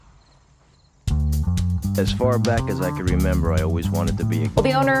As far back as I can remember, I always wanted to be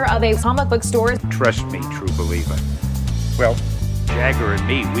the owner of a comic book store. Trust me, true believer. Well, Jagger and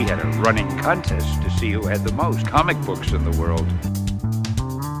me, we had a running contest to see who had the most comic books in the world.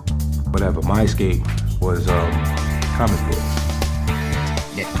 Whatever, my escape was comic books.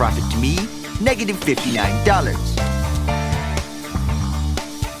 Net profit to me, negative $59.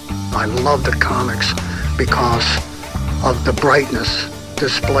 I love the comics because of the brightness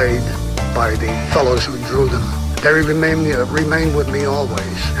displayed by the fellows who drew them. They remain with me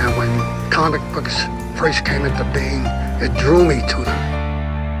always. And when comic books first came into being, it drew me to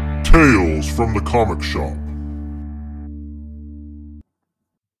them. Tales from the Comic Shop.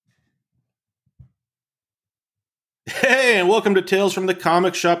 Hey, and welcome to Tales from the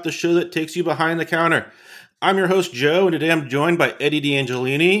Comic Shop, the show that takes you behind the counter. I'm your host, Joe, and today I'm joined by Eddie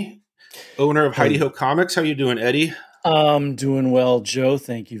D'Angelini, owner of Heidi Ho Comics. How you doing, Eddie? I'm doing well, Joe.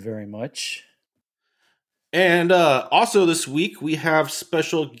 Thank you very much. And also this week, we have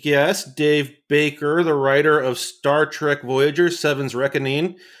special guest Dave Baker, the writer of Star Trek Voyager, Seven's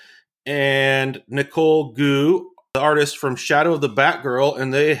Reckoning, and Nicole Gu, the artist from Shadow of the Batgirl,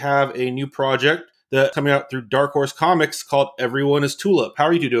 and they have a new project that's coming out through Dark Horse Comics called Everyone is Tulip. How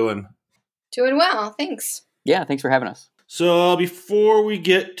are you two doing? Doing well, thanks. Yeah, thanks for having us. So before we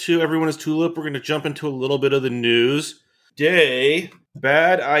get to Everyone is Tulip, we're going to jump into a little bit of the news. Today,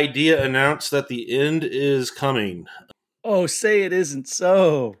 Bad Idea announced that the end is coming. Oh, say it isn't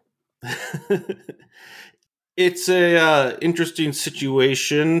so. It's a interesting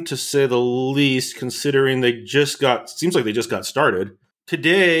situation, to say the least, considering seems like they just got started.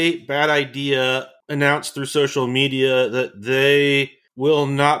 Today, Bad Idea announced through social media that they will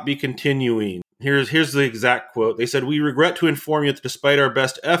not be continuing. Here's the exact quote. They said, "We regret to inform you that despite our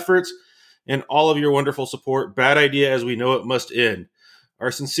best efforts and all of your wonderful support, Bad Idea as we know it must end. Our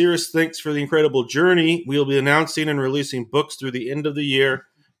sincerest thanks for the incredible journey. We will be announcing and releasing books through the end of the year.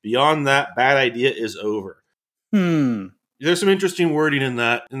 Beyond that, Bad Idea is over." There's some interesting wording in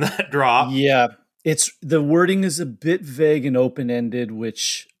that drop. Yeah, the wording is a bit vague and open-ended,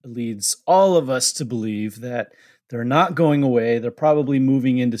 which leads all of us to believe that they're not going away. They're probably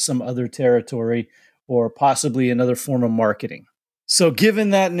moving into some other territory or possibly another form of marketing. So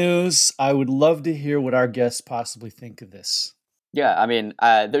given that news, I would love to hear what our guests possibly think of this. Yeah, I mean,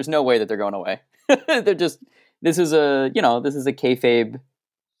 there's no way that they're going away. This is a kayfabe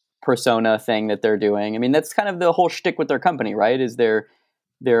persona thing that they're doing. I mean, that's kind of the whole shtick with their company, right? Is they're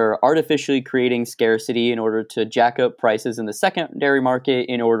artificially creating scarcity in order to jack up prices in the secondary market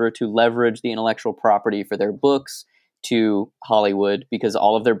in order to leverage the intellectual property for their books to Hollywood, because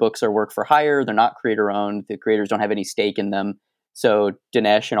all of their books are work for hire. They're not creator owned. The creators don't have any stake in them. So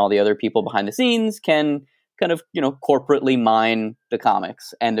Dinesh and all the other people behind the scenes can kind of, corporately mine the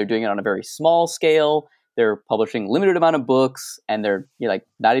comics, and they're doing it on a very small scale. They're publishing limited amount of books, and they're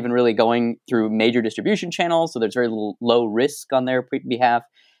not even really going through major distribution channels. So there's very low risk on their behalf.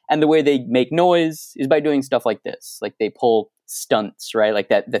 And the way they make noise is by doing stuff like this. Like they pull stunts, right? Like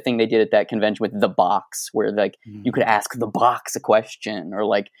the thing they did at that convention with The Box, where you could ask The Box a question, or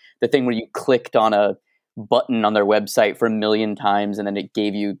like the thing where you clicked on a button on their website for 1 million times and then it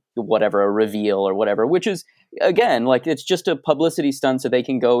gave you whatever, a reveal or whatever, which is, again, like it's just a publicity stunt so they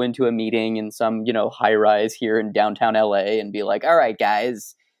can go into a meeting in some, high rise here in downtown LA and be like, all right,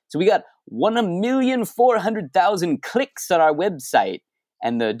 guys, so we got 1,400,000 clicks on our website.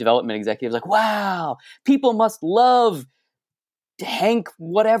 And the development executive's like, wow, people must love Hank,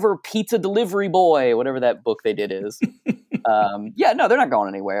 whatever, pizza delivery boy, whatever that book they did is. They're not going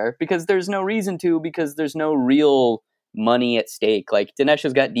anywhere because there's no reason to, because there's no real money at stake. Like Dinesh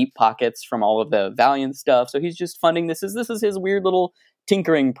has got deep pockets from all of the Valiant stuff, so he's just funding this is his weird little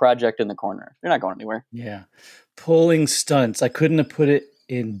tinkering project in the corner. They're not going anywhere. Yeah, pulling stunts. I couldn't have put it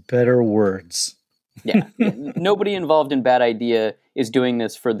in better words. Yeah. Nobody involved in Bad Idea is doing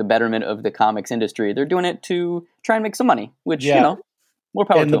this for the betterment of the comics industry. They're doing it to try and make some money, which, more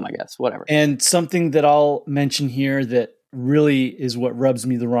power to them, I guess. Whatever. And something that I'll mention here that really is what rubs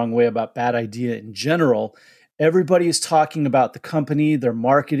me the wrong way about Bad Idea in general. Everybody is talking about the company, their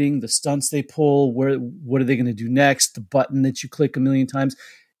marketing, the stunts they pull, what are they going to do next, the button that you click 1 million times.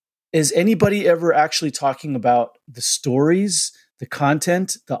 Is anybody ever actually talking about the stories, the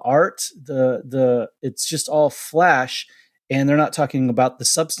content, the art, the it's just all flash, and they're not talking about the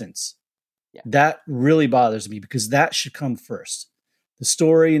substance? Yeah. That really bothers me because that should come first. The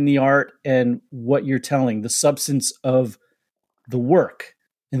story and the art and what you're telling, the substance of the work.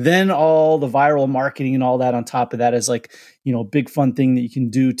 And then all the viral marketing and all that on top of that is like, big fun thing that you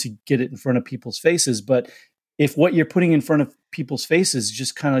can do to get it in front of people's faces. But if what you're putting in front of people's faces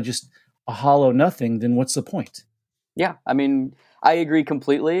just kind of just a hollow nothing, then what's the point? Yeah, I mean, I agree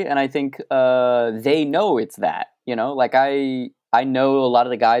completely, and I think they know it's that. You know, like I know a lot of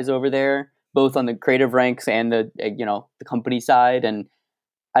the guys over there, both on the creative ranks and the the company side, and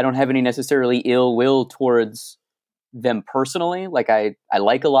I don't have any necessarily ill will towards them personally. Like I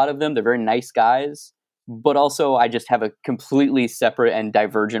like a lot of them; they're very nice guys, but also I just have a completely separate and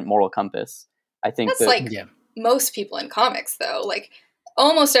divergent moral compass. I think that's most people in comics, though. Like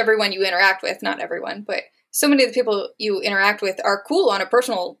almost everyone you interact with, not everyone, but so many of the people you interact with are cool on a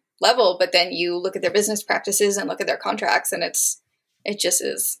personal level, but then you look at their business practices and look at their contracts, and it just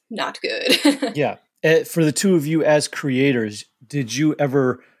is not good. Yeah. For the two of you as creators, did you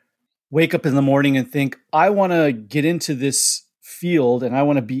ever wake up in the morning and think, I want to get into this field and I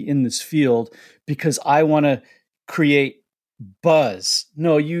want to be in this field because I want to create buzz?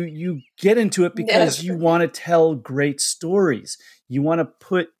 No, you get into it because you want to tell great stories. You want to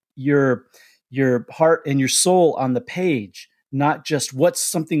put your heart and your soul on the page, not just what's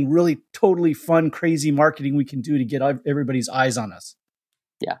something really totally fun, crazy marketing we can do to get everybody's eyes on us.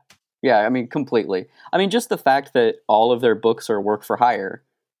 Yeah. Yeah, I mean, completely. I mean, just the fact that all of their books are work for hire,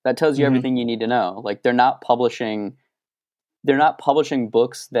 that tells you everything you need to know. Like they're not publishing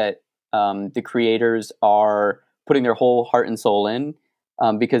books that the creators are putting their whole heart and soul in,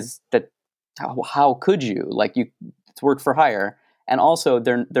 because how could you? Like it's work for hire. And also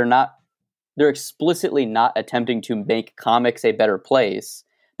they're explicitly not attempting to make comics a better place.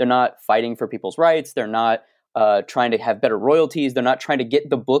 They're not fighting for people's rights. They're not trying to have better royalties. They're not trying to get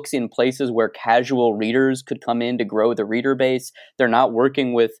the books in places where casual readers could come in to grow the reader base. They're not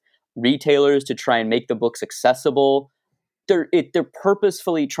working with retailers to try and make the books accessible. They're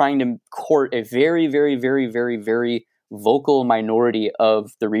purposefully trying to court a very, very, very, very, very vocal minority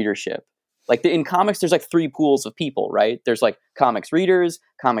of the readership. Like in comics, there's like three pools of people, right? There's like comics readers,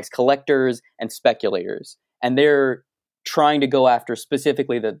 comics collectors, and speculators. And they're trying to go after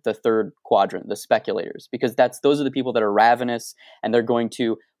specifically the third quadrant, the speculators, because those are the people that are ravenous and they're going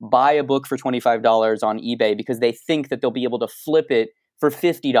to buy a book for $25 on eBay because they think that they'll be able to flip it for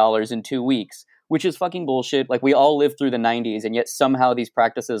 $50 in 2 weeks, which is fucking bullshit. Like we all lived through the 90s and yet somehow these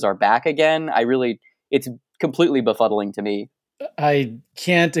practices are back again. It's completely befuddling to me. I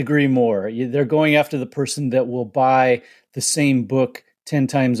can't agree more. They're going after the person that will buy the same book 10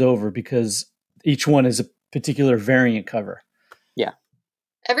 times over because each one is a particular variant cover. Yeah.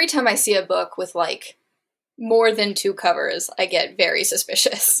 Every time I see a book with like more than 2 covers, I get very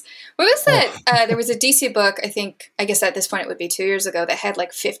suspicious. What was that? There was a DC book, I guess at this point it would be 2 years ago, that had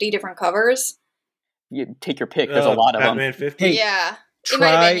like 50 different covers. You take your pick. There's a lot of Batman them. 50? Hey, yeah. It might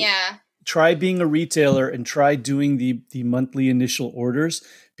have been, yeah. Try being a retailer and try doing the monthly initial orders,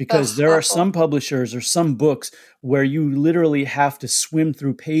 because there are some publishers or some books where you literally have to swim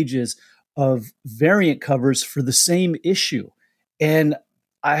through pages of variant covers for the same issue. And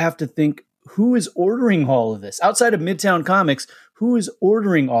I have to think, who is ordering all of this? Outside of Midtown Comics, who is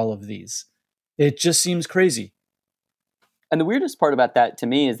ordering all of these? It just seems crazy. And the weirdest part about that to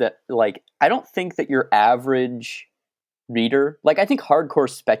me is that, like, I don't think that your average reader, like, I think hardcore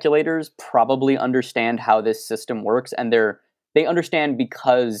speculators probably understand how this system works, and they understand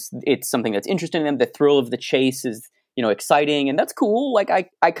because it's something that's interesting to them. The thrill of the chase is, exciting, and that's cool. Like,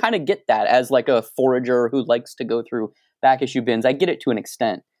 I kind of get that as like a forager who likes to go through back issue bins. I get it to an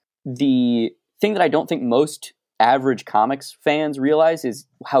extent. The thing that I don't think most average comics fans realize is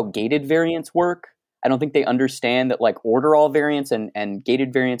how gated variants work. I don't think they understand that, like, order all variants and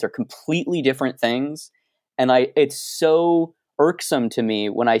gated variants are completely different things. And it's so irksome to me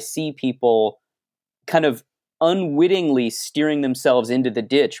when I see people kind of unwittingly steering themselves into the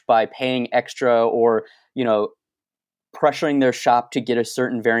ditch by paying extra or, pressuring their shop to get a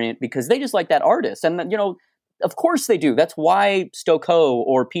certain variant because they just like that artist. And, of course they do. That's why Stokoe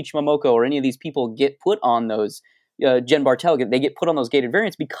or Peach Momoko or any of these people get put on those, Jen Bartel, they get put on those gated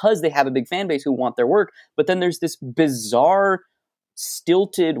variants because they have a big fan base who want their work. But then there's this bizarre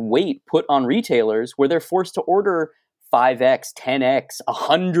stilted weight put on retailers where they're forced to order 5x, 10x,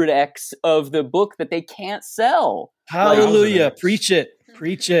 100x of the book that they can't sell. Hallelujah. Preach it.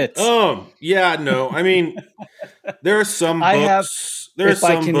 Preach it. Yeah, no. I mean, there are some books.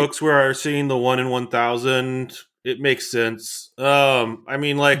 Books where I've seen the 1 in 1,000. It makes sense. I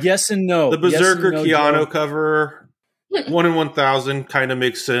mean, like, yes and no. The Berserker yes Keanu cover, 1 in 1,000 kind of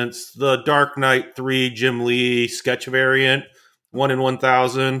makes sense. The Dark Knight 3 Jim Lee sketch variant, 1 in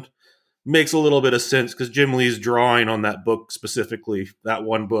 1,000, makes a little bit of sense because Jim Lee's drawing on that book specifically, that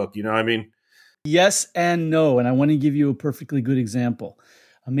one book. You know what I mean? Yes and no. And I want to give you a perfectly good example.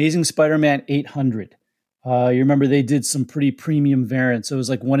 Amazing Spider-Man 800. You remember they did some pretty premium variants. It was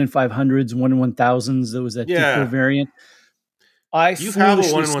like 1 in 500s, 1 in 1000s. There was that Diplo variant. You have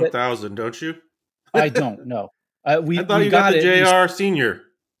a 1 in 1000, don't you? I don't know. I thought you got the JR Senior.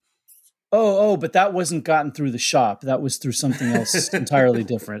 But that wasn't gotten through the shop. That was through something else entirely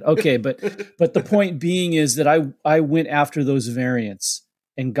different. Okay, but the point being is that I went after those variants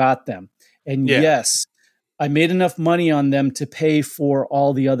and got them. And yes, I made enough money on them to pay for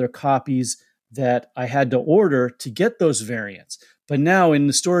all the other copies that I had to order to get those variants. But now in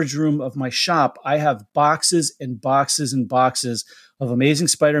the storage room of my shop, I have boxes and boxes and boxes of Amazing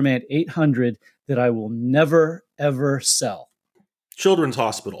Spider-Man 800 that I will never, ever sell. Children's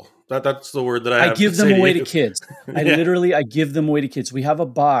hospital. That's the word that I have give to them say away to to kids. I give them away to kids. We have a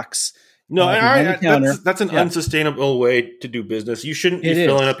box. No, that's an unsustainable way to do business. You shouldn't be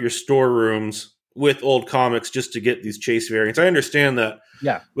filling up your storerooms with old comics just to get these chase variants. I understand that.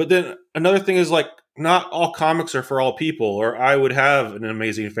 Yeah. But then another thing is like, not all comics are for all people, or I would have an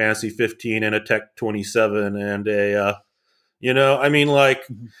Amazing Fantasy 15 and a Tech 27 and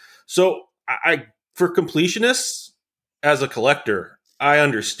so I for completionists as a collector, I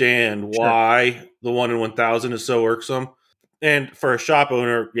understand why the 1 in 1000 is so irksome. And for a shop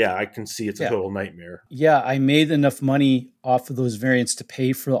owner, I can see it's a total nightmare. Yeah, I made enough money off of those variants to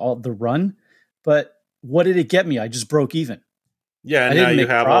pay for all the run, but what did it get me? I just broke even. Yeah, and now you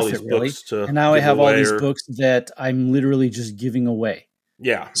have all these books to and now I have all these books that I'm literally just giving away.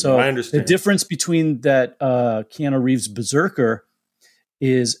 Yeah, so I understand. The difference between that Keanu Reeves Berserker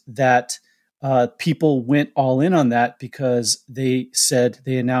is that people went all in on that because they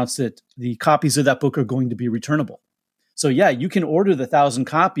announced that the copies of that book are going to be returnable. So you can order the 1,000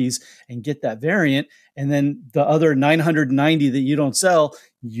 copies and get that variant, and then the other 990 that you don't sell,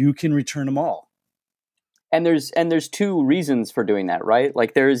 you can return them all. And there's two reasons for doing that, right?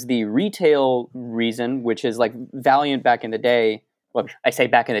 Like there's the retail reason, which is like Valiant back in the day. Well, I say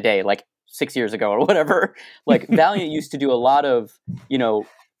back in the day, like 6 years ago or whatever. Like Valiant used to do a lot of,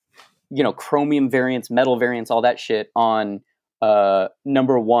 chromium variants, metal variants, all that shit on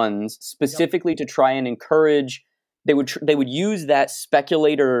number ones, specifically to try and encourage. They would use that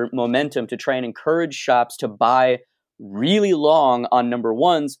speculator momentum to try and encourage shops to buy really long on number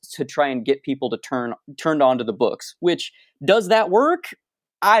ones to try and get people to turned on to the books. Which, does that work?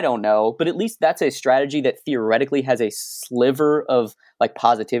 I don't know, but at least that's a strategy that theoretically has a sliver of like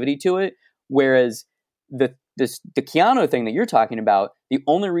positivity to it. Whereas the Keanu thing that you're talking about, the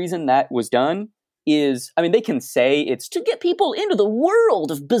only reason that was done is, they can say it's to get people into the world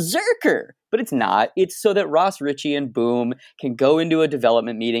of Berserker, but it's not. It's so that Ross Ritchie and Boom can go into a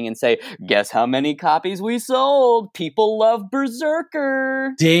development meeting and say, guess how many copies we sold? People love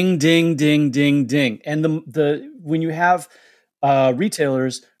Berserker. Ding, ding, ding, ding, ding. And the when you have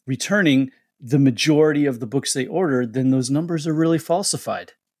retailers returning the majority of the books they ordered, then those numbers are really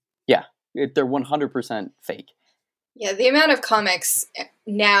falsified. Yeah, they're 100% fake. Yeah, the amount of comics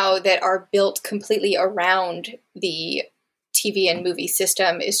now that are built completely around the TV and movie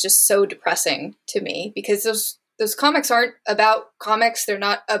system is just so depressing to me, because those comics aren't about comics. They're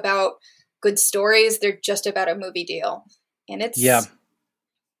not about good stories. They're just about a movie deal. And it's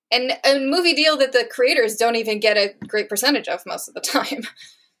and a movie deal that the creators don't even get a great percentage of most of the time.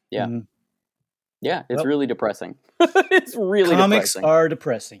 Yeah. Mm-hmm. Yeah, it's really depressing. It's really comics depressing. Are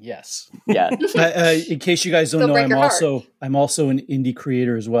depressing. Yes. Yeah. In case you guys don't know, I'm also an indie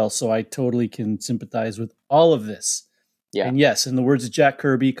creator as well, so I totally can sympathize with all of this. Yeah. And yes, in the words of Jack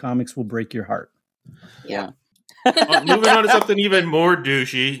Kirby, comics will break your heart. Yeah. Moving on to something even more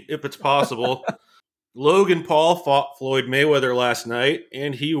douchey, if it's possible. Logan Paul fought Floyd Mayweather last night,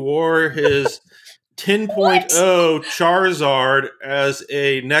 and he wore his 10.0 Charizard as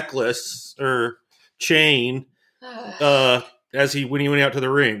a necklace or chain when he went out to the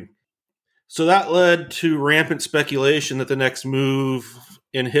ring. So that led to rampant speculation that the next move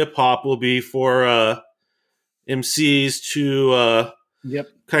in hip hop will be for MCs to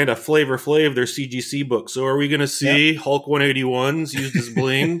kind of Flavor Flav their CGC book. So are we going to see Hulk 181s used as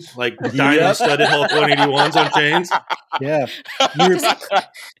bling, like diamond-studded Hulk 181s on chains? Yeah.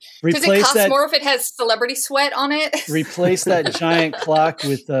 Does it cost more if it has celebrity sweat on it? Replace that giant clock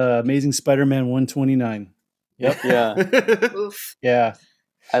with Amazing Spider-Man 129. Yep. Yeah. Oof. Yeah.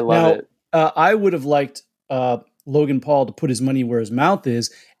 I love it. I would have liked Logan Paul to put his money where his mouth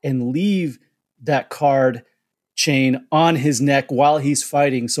is and leave that card chain on his neck while he's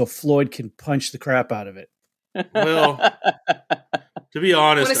fighting so Floyd can punch the crap out of it. Well, to be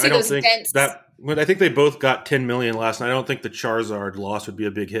honest, I don't think that. I think they both got 10 million last night. I don't think the Charizard loss would be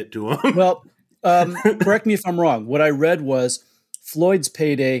a big hit to him. Well, correct me if I'm wrong. What I read was Floyd's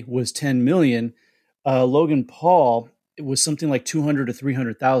payday was 10 million, Logan Paul, it was something like 200 to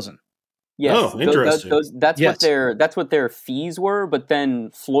 300,000. Yes, Oh, interesting. That's what their fees were. But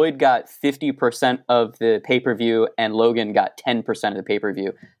then Floyd got 50% of the pay per view, and Logan got 10% of the pay per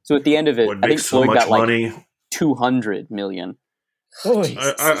view. So at the end of it, I think Floyd got like 200 million. Oh,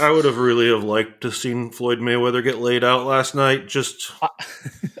 I would have really have liked to seen Floyd Mayweather get laid out last night. Just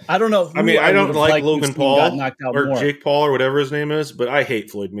I don't know. I mean, I don't like Logan Paul or more. Jake Paul or whatever his name is, but I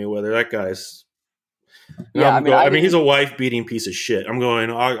hate Floyd Mayweather. That guy's. Yeah, I mean, he's a wife-beating piece of shit. I'll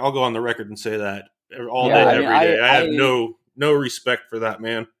go on the record and say that all day, every day. I have no respect for that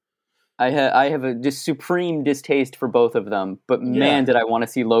man. I have a just supreme distaste for both of them. But man, did I want to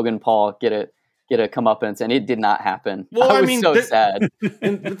see Logan Paul get a comeuppance, and it did not happen. Well, I was so sad.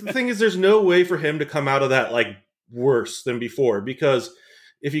 And the thing is, there's no way for him to come out of that like worse than before, because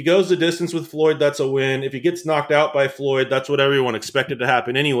if he goes the distance with Floyd, that's a win. If he gets knocked out by Floyd, that's what everyone expected to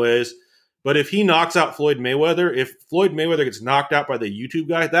happen anyways. But if he knocks out Floyd Mayweather, if Floyd Mayweather gets knocked out by the YouTube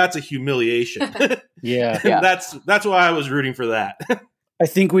guy, that's a humiliation. Yeah. That's why I was rooting for that. I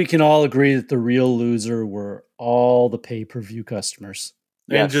think we can all agree that the real loser were all the pay-per-view customers.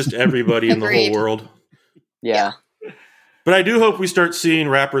 And just everybody in the whole world. Yeah. But I do hope we start seeing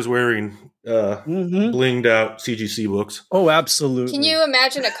rappers wearing blinged out CGC books. Oh, absolutely. Can you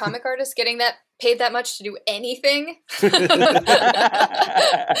imagine a comic artist getting paid that much to do anything?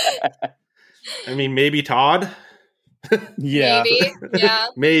 I mean, maybe Todd. Yeah. Maybe. Yeah.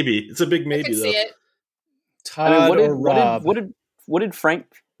 Maybe. It's a big maybe, I could though. see it. Todd or Rob. What did Frank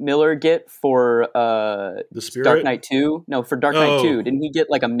Miller get for The Spirit? Dark Knight 2? No, for Dark Knight 2. Didn't he get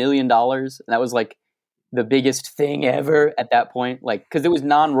like $1 million? And that was like the biggest thing ever at that point. Like, because it was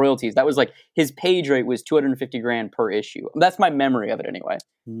non-royalties. That was like his page rate was $250,000 per issue. That's my memory of it anyway.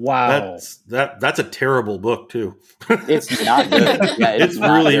 Wow. That's a terrible book too. It's not good. Yeah, it's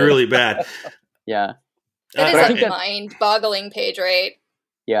really, really bad. Yeah. That is a mind-boggling page rate.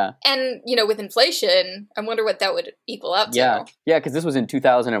 Yeah. And, with inflation, I wonder what that would equal up to. Yeah, because this was in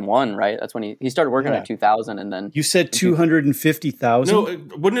 2001, right? That's when he started working in 2000, and then... You said 250,000? No,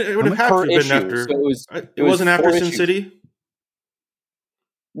 it would have to have been after... So it wasn't after Sin City?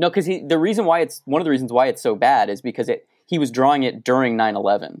 No, because one of the reasons why it's so bad is because he was drawing it during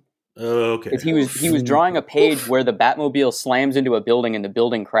 9/11. Oh, okay. He was drawing a page where the Batmobile slams into a building and the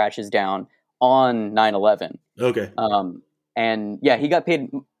building crashes down on 9/11. Okay. And yeah, he got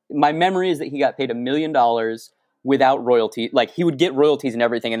paid. My memory is that he got paid $1 million without royalty. Like he would get royalties and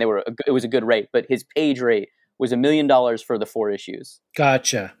everything, and it was a good rate. But his page rate was $1 million for the 4 issues.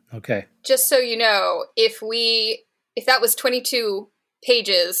 Gotcha. Okay. Just so you know, if that was 22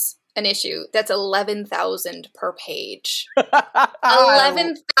 pages an issue, that's 11,000 per page.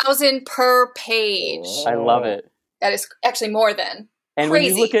 11,000 per page. I love it. That is actually more than. And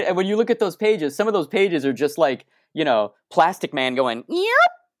crazy. when you look at those pages, some of those pages are just like, Plastic Man going, yep.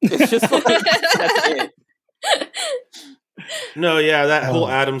 It's just like, that's it. No, yeah, that whole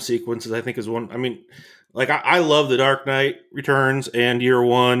Adam sequence I think is one. I mean, like I love The Dark Knight Returns and Year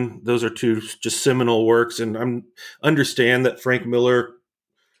One. Those are two just seminal works, and I understand that Frank Miller,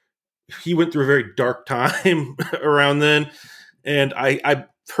 he went through a very dark time around then, and I've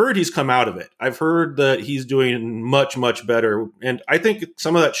heard he's come out of it. I've heard that he's doing much, much better, and I think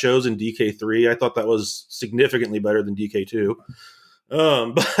some of that shows in DK3. I thought that was significantly better than DK2.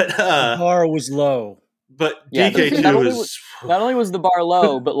 But the bar was low. But yeah, DK2 not only was the bar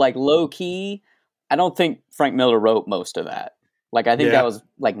low, but like low key. I don't think Frank Miller wrote most of that. Like I think that was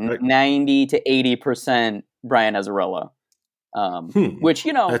like 90 to 80% Brian Azzarello. Which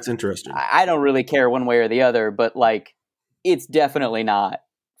that's interesting. I don't really care one way or the other, but like it's definitely not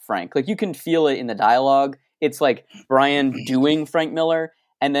Frank. Like you can feel it in the dialogue. It's like Brian doing Frank Miller,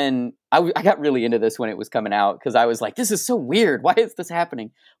 and then I got really into this when it was coming out because I was like, "This is so weird. Why is this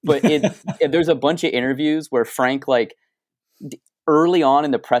happening?" But there's a bunch of interviews where Frank, like early on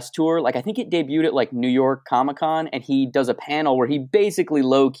in the press tour, like I think it debuted at like New York Comic Con, and he does a panel where he basically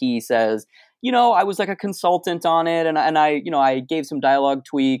low key says, I was like a consultant on it, and I gave some dialogue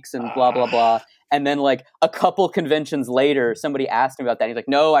tweaks and blah blah blah. And then like a couple conventions later, somebody asked him about that. He's like,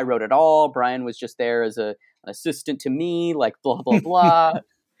 "No, I wrote it all. Brian was just there as an assistant to me, like blah blah blah."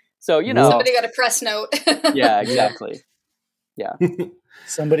 So somebody got a press note. Yeah, exactly. Yeah,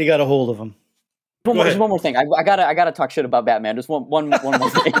 somebody got a hold of him. Just one more thing. I gotta talk shit about Batman. Just one more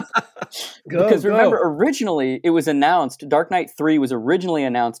thing. Because remember, originally it was announced. Dark Knight 3 was originally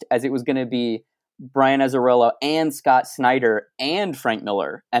announced as it was going to be Brian Azzarello and Scott Snyder and Frank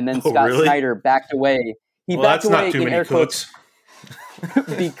Miller, and then Scott Snyder backed away. He backed away in air quotes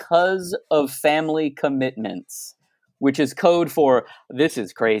because of family commitments. which is code for this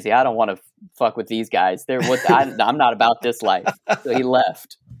is crazy. I don't want to fuck with these guys. I'm not about this life. So he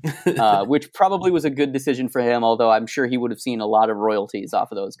left, which probably was a good decision for him. Although I'm sure he would have seen a lot of royalties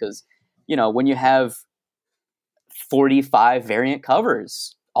off of those because, when you have 45 variant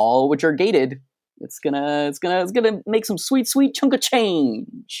covers, all which are gated, it's gonna make some sweet chunk of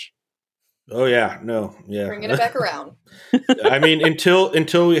change. Oh yeah, no, yeah. Bringing it back around. I mean,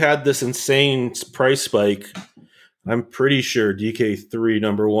 until we had this insane price spike, I'm pretty sure DK3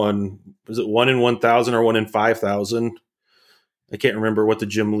 number one, was it 1 in 1,000 or 1 in 5,000? I can't remember what the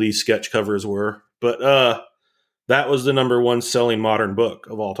Jim Lee sketch covers were, but that was the number one selling modern book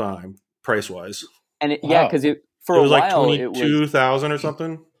of all time, price wise. And because for it was a like while 22,000 or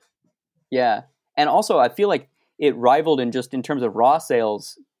something. Yeah, and also I feel like it rivaled in terms of raw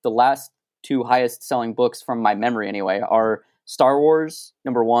sales. The last two highest selling books from my memory anyway are Star Wars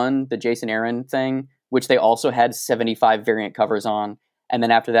number one, the Jason Aaron thing, which they also had 75 variant covers on, and then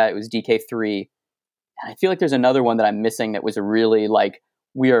after that it was DK3. And I feel like there's another one that I'm missing that was a really like,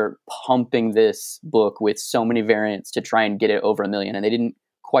 we are pumping this book with so many variants to try and get it over 1 million, and they didn't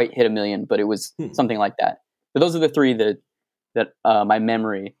quite hit 1 million, but it was something like that. But those are the three that my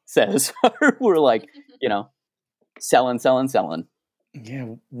memory says were like, selling.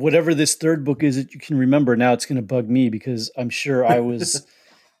 Yeah, whatever this third book is that you can remember now, it's going to bug me because I'm sure I was,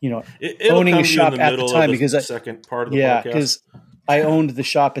 owning a shop at the time because second part of the podcast. because I owned the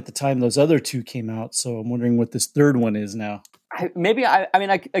shop at the time those other two came out. So I'm wondering what this third one is now.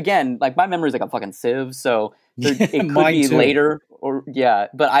 Again, like my memory is like a fucking sieve, so it could be too. later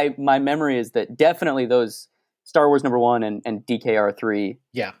but my memory is that definitely those Star Wars number one and DKR3.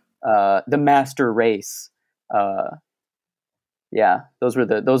 Yeah. The Master Race. Those were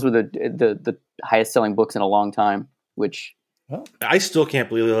the highest selling books in a long time, which I still can't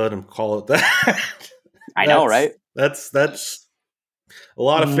believe they let him call it that. I know, right? That's a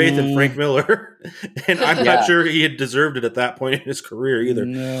lot of faith in Frank Miller, and I'm not sure he had deserved it at that point in his career either.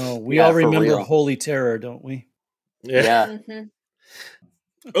 No, we all remember Holy Terror, don't we? Yeah. Mm-hmm.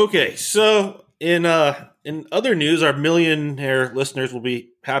 Okay, so in other news, our millionaire listeners will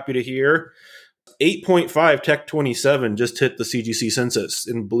be happy to hear 8.5 Tech 27 just hit the CGC census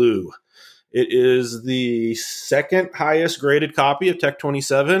in blue. It is the second highest graded copy of Tech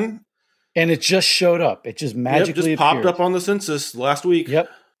 27. And it just showed up. It just magically popped up on the census last week. Yep.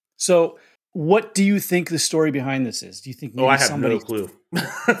 So what do you think the story behind this is? Do you think maybe I have no clue.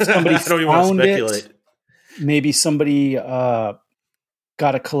 Somebody I don't even want to speculate. Maybe somebody got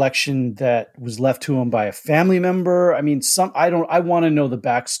a collection that was left to him by a family member. I mean, I want to know the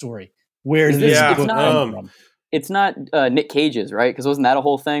backstory. Where did this book come from? It's not Nick Cage's, right? Because wasn't that a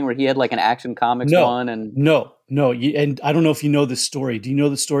whole thing where he had like an Action Comics one? And No. And I don't know if you know this story. Do you know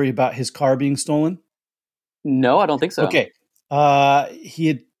the story about his car being stolen? No, I don't think so. Okay.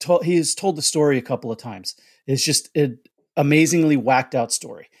 He has told the story a couple of times. It's just an amazingly whacked out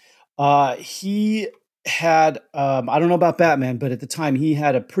story. He had, I don't know about Batman, but at the time he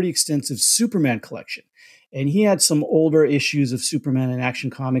had a pretty extensive Superman collection. And he had some older issues of Superman and Action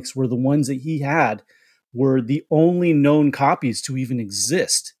Comics where the ones that he had were the only known copies to even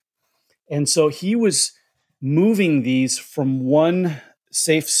exist. And so he was moving these from one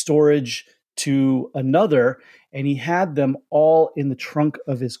safe storage to another, and he had them all in the trunk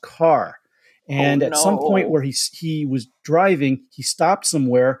of his car. And at some point where he was driving, he stopped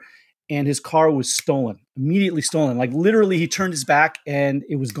somewhere and his car was stolen, immediately stolen. Like literally he turned his back and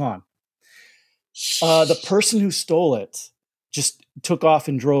it was gone. The person who stole it just took off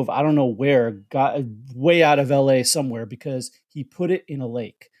and drove, I don't know where, got way out of LA somewhere because he put it in a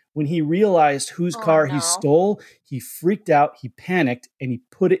lake. When he realized whose car he stole, he freaked out, he panicked, and he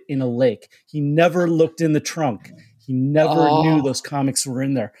put it in a lake. He never looked in the trunk. He never knew those comics were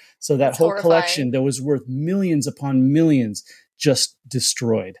in there. So that whole collection that was worth millions upon millions just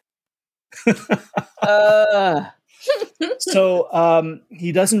destroyed. So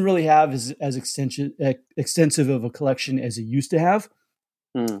he doesn't really have as extensive of a collection as he used to have.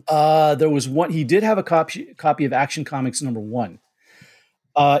 There was one. He did have a copy of Action Comics number one.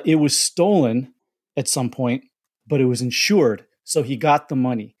 It was stolen at some point, but it was insured, so he got the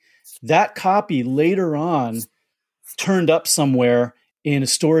money. That copy later on turned up somewhere in a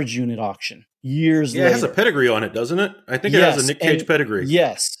storage unit auction years later. It has a pedigree on it, doesn't it? I think it has a Nick Cage pedigree.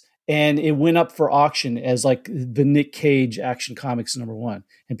 Yes. And it went up for auction as like the Nick Cage Action Comics number one.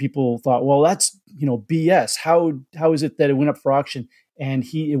 And people thought, well, that's, BS. How is it that it went up for auction and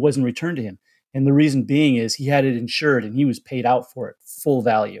it wasn't returned to him? And the reason being is he had it insured and he was paid out for it, full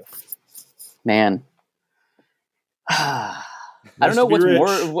value. Man. I don't know Nice to be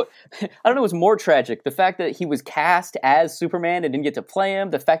what's rich. more. I don't know what's more tragic: the fact that he was cast as Superman and didn't get to play him,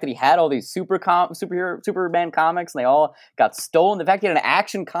 the fact that he had all these Superman comics and they all got stolen, the fact that he had an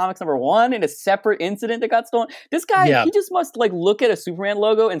Action Comics #1 in a separate incident that got stolen. This guy, he just must like look at a Superman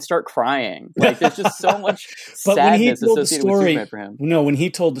logo and start crying. Like there's just so much But when he sadness told the associated with story, Superman for him. no, when he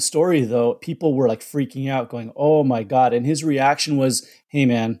told the story though, people were like freaking out, going, "Oh my god!" And his reaction was, "Hey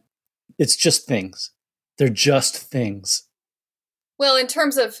man, it's just things. They're just things." Well, in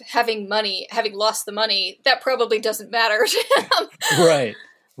terms of having lost the money, that probably doesn't matter to him.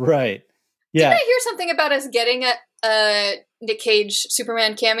 Right. Yeah. Did I hear something about us getting a Nick Cage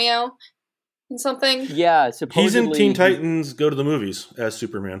Superman cameo in something? Yeah, supposedly He's in Teen Titans Go to the Movies as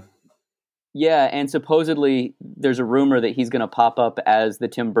Superman. Yeah, and supposedly there's a rumor that he's going to pop up as the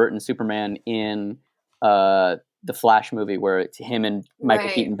Tim Burton Superman in the Flash movie, where it's him and Michael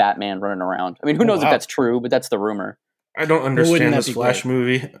Keaton Batman running around. I mean, who knows if that's true, but that's the rumor. I don't Wouldn't understand that this be Flash great?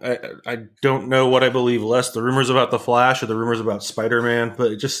 movie. I don't know what I believe less, the rumors about the Flash or the rumors about Spider-Man, but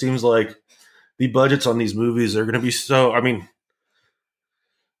it just seems like the budgets on these movies are going to be so... I mean,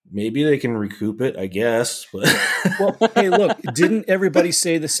 maybe they can recoup it, I guess. But Well, hey, look, didn't everybody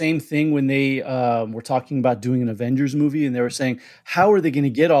say the same thing when they were talking about doing an Avengers movie? And they were saying, how are they going to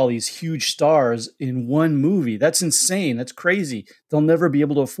get all these huge stars in one movie? That's insane. That's crazy. They'll never be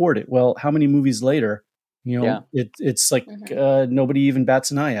able to afford it. Well, how many movies later? It's like nobody even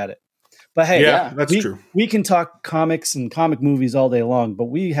bats an eye at it. But hey, that's true. We can talk comics and comic movies all day long, but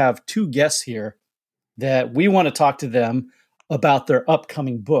we have two guests here that we want to talk to them about their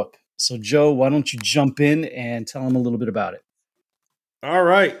upcoming book. So, Joe, why don't you jump in and tell them a little bit about it? All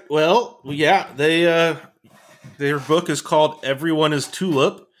right. Well, yeah, their book is called Everyone is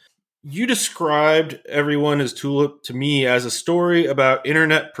Tulip. You described Everyone is Tulip to me as a story about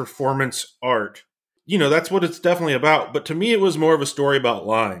internet performance art. You know, that's what it's definitely about. But to me, it was more of a story about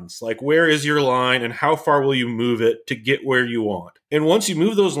lines. Like, where is your line and how far will you move it to get where you want? And once you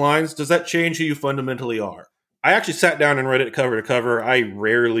move those lines, does that change who you fundamentally are? I actually sat down and read it cover to cover. I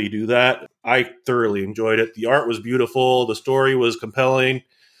rarely do that. I thoroughly enjoyed it. The art was beautiful. The story was compelling.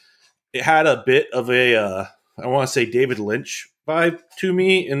 It had a bit of a, I want to say David Lynch vibe to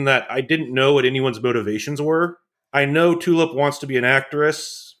me in that I didn't know what anyone's motivations were. I know Tulip wants to be an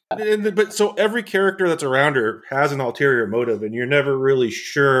actress. But so every character that's around her has an ulterior motive, and you're never really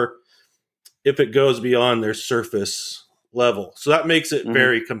sure if it goes beyond their surface level. So that makes it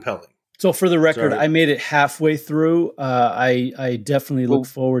very compelling. So for the record, Sorry. I made it halfway through. I definitely look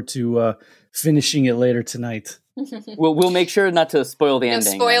forward to finishing it later tonight. We'll make sure not to spoil the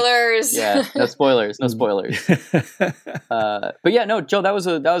ending. No spoilers. Yeah, no spoilers. No spoilers. But yeah, no, Joe, that was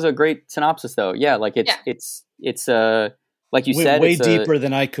a great synopsis, though. Yeah, like it's like you said, way it's deeper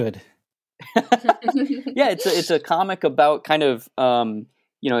than I could. Yeah, it's a comic about kind of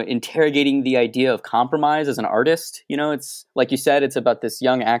interrogating the idea of compromise as an artist. You know, it's like you said, it's about this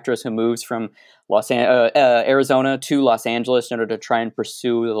young actress who moves from Arizona to Los Angeles in order to try and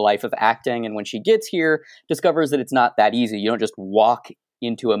pursue the life of acting. And when she gets here, discovers that it's not that easy. You don't just walk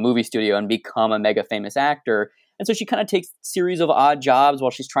into a movie studio and become a mega famous actor. And so she kind of takes a series of odd jobs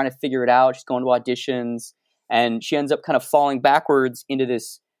while she's trying to figure it out. She's going to auditions, and she ends up kind of falling backwards into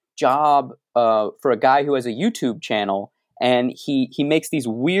this job for a guy who has a YouTube channel. And he makes these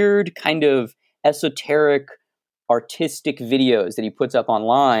weird kind of esoteric artistic videos that he puts up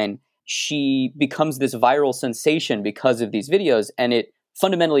online. She becomes this viral sensation because of these videos, and it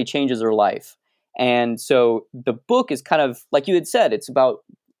fundamentally changes her life. And so the book is kind of, like you had said, it's about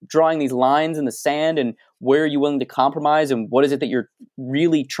drawing these lines in the sand and where are you willing to compromise and what is it that you're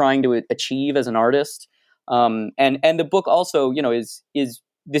really trying to achieve as an artist. And the book also, is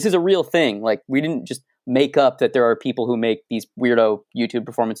this is a real thing. Like, we didn't just make up that there are people who make these weirdo YouTube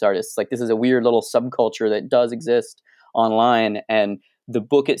performance artists. Like, this is a weird little subculture that does exist online, and the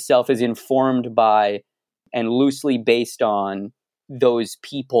book itself is informed by and loosely based on those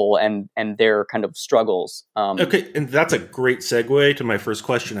people and their kind of struggles. Okay, and that's a great segue to my first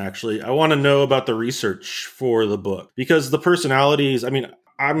question, actually. I want to know about the research for the book, because the personalities, I mean,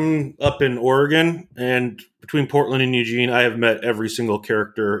 I'm up in Oregon, and between Portland and Eugene, I have met every single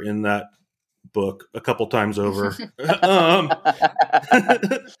character in that book a couple times over.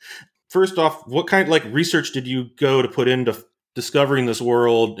 First off, what kind of research did you go to put into discovering this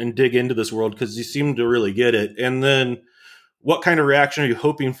world and dig into this world? Because you seem to really get it. And then what kind of reaction are you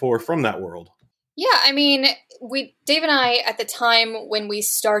hoping for from that world? Yeah, I mean, Dave and I, at the time when we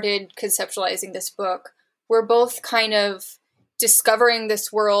started conceptualizing this book, were both kind of discovering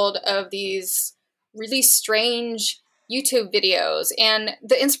this world of these really strange YouTube videos, and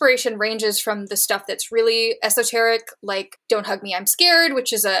the inspiration ranges from the stuff that's really esoteric, like Don't Hug Me, I'm Scared,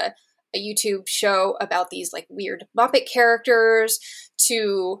 which is a YouTube show about these like weird Muppet characters,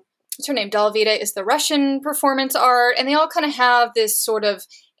 to what's her name? Dalavita is the Russian performance art, and they all kind of have this sort of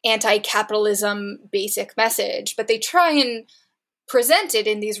anti-capitalism basic message, but they try and present it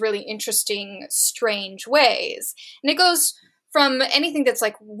in these really interesting, strange ways. And it goes from anything that's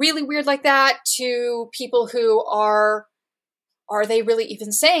like really weird like that to people who are they really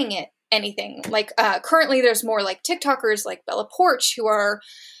even saying it? Anything? Like currently there's more like TikTokers like Bella Porch who are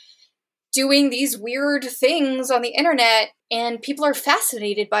doing these weird things on the internet, and people are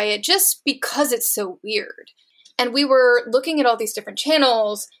fascinated by it just because it's so weird. And we were looking at all these different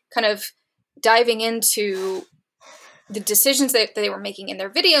channels, kind of diving into the decisions that they were making in their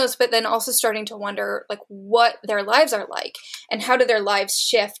videos, but then also starting to wonder like what their lives are like and how do their lives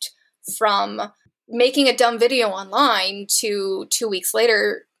shift from making a dumb video online to 2 weeks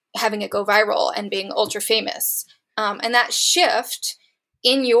later having it go viral and being ultra famous. And that shift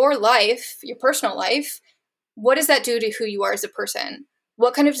in your life, your personal life, what does that do to who you are as a person?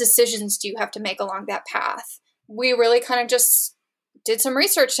 What kind of decisions do you have to make along that path? We really kind of just did some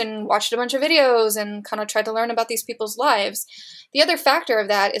research and watched a bunch of videos and kind of tried to learn about these people's lives. The other factor of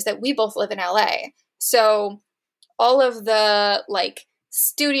that is that we both live in LA. So all of the like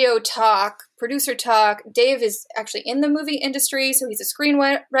studio talk, producer talk, Dave is actually in the movie industry. So he's a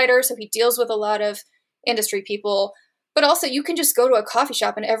screenwriter. So he deals with a lot of industry people. But also you can just go to a coffee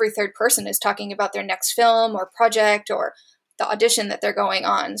shop and every third person is talking about their next film or project or the audition that they're going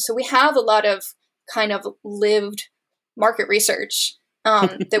on. So we have a lot of kind of lived market research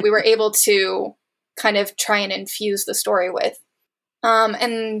that we were able to kind of try and infuse the story with.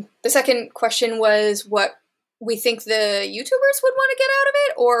 And the second question was what we think the YouTubers would want to get out of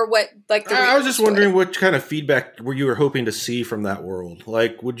it, or what like the I was just wondering what kind of feedback you were hoping to see from that world.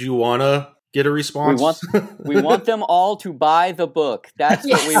 Like, would you want to get a response? We want them all to buy the book. That's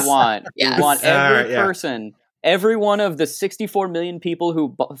what we want. Yes. We want every person, every one of the 64 million people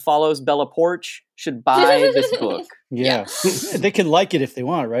who follows Bella Porch should buy this book. Yeah. They can like it if they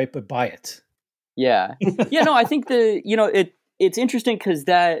want, right? But buy it. Yeah. Yeah, no, I think it's interesting because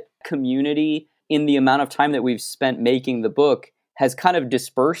that community, in the amount of time that we've spent making the book, has kind of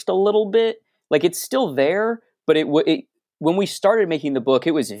dispersed a little bit. Like, it's still there, but when we started making the book,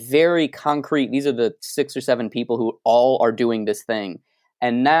 it was very concrete. These are the 6 or 7 people who all are doing this thing.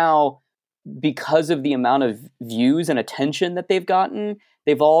 And now, because of the amount of views and attention that they've gotten,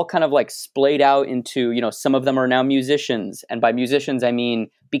 they've all kind of like splayed out into, some of them are now musicians. And by musicians, I mean,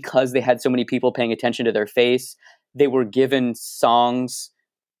 because they had so many people paying attention to their face, they were given songs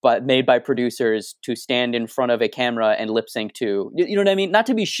but made by producers to stand in front of a camera and lip sync to. You know what I mean? Not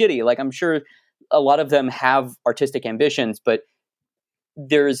to be shitty. Like, I'm sure a lot of them have artistic ambitions, but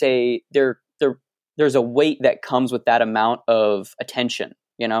there's a weight that comes with that amount of attention,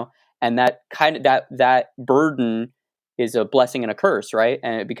 and that kind of that burden is a blessing and a curse, right?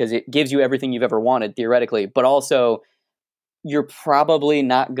 And because it gives you everything you've ever wanted theoretically, but also you're probably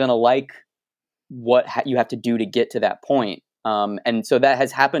not gonna like what you have to do to get to that point. And so that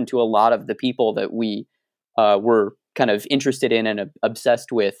has happened to a lot of the people that we were kind of interested in and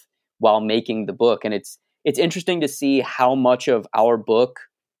obsessed with while making the book. And it's interesting to see how much of our book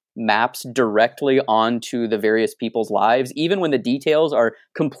maps directly onto the various people's lives. Even when the details are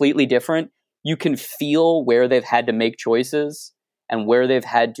completely different, you can feel where they've had to make choices and where they've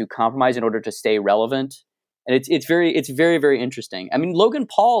had to compromise in order to stay relevant. And it's very, very interesting. I mean, Logan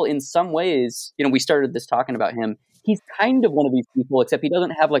Paul, in some ways, we started this talking about him. He's kind of one of these people, except he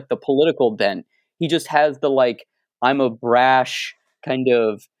doesn't have like the political bent. He just has the like, I'm a brash kind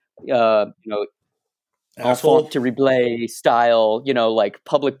of, enfant terrible style, like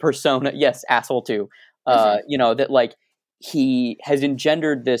public persona. Yes, asshole too. That like he has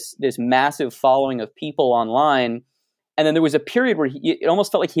engendered this massive following of people online. And then there was a period where it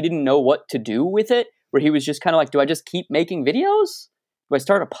almost felt like he didn't know what to do with it, where he was just kind of like, do I just keep making videos? Do I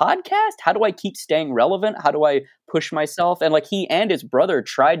start a podcast? How do I keep staying relevant? How do I push myself? And like he and his brother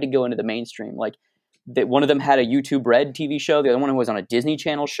tried to go into the mainstream. Like one of them had a YouTube Red TV show. The other one was on a Disney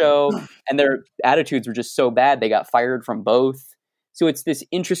Channel show. And their attitudes were just so bad, they got fired from both. So it's this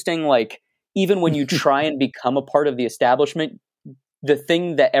interesting, like, even when you try and become a part of the establishment, the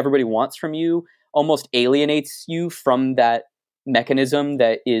thing that everybody wants from you almost alienates you from that mechanism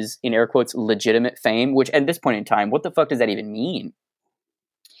that is, in air quotes, legitimate fame, which at this point in time, what the fuck does that even mean?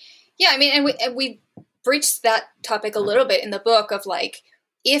 Yeah, I mean, and we breached that topic a little bit in the book of like,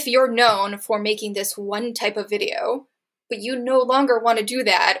 if you're known for making this one type of video, but you no longer want to do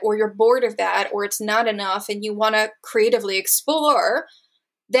that, or you're bored of that, or it's not enough and you want to creatively explore,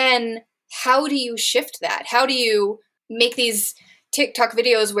 then how do you shift that? How do you make these TikTok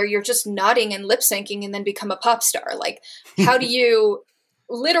videos where you're just nodding and lip syncing and then become a pop star? Like, how do you,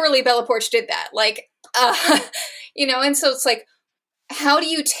 literally Bella Poarch did that. Like, and so it's like, how do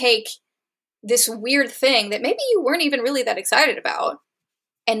you take this weird thing that maybe you weren't even really that excited about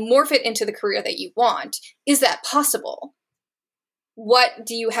and morph it into the career that you want? Is that possible? What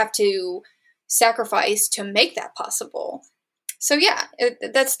do you have to sacrifice to make that possible? So yeah,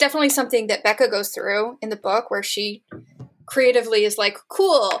 that's definitely something that Becca goes through in the book, where she creatively is like,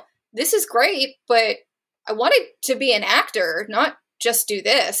 cool, this is great, but I wanted to be an actor, not just do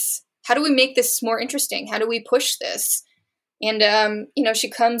this. How do we make this more interesting? How do we push this? And, she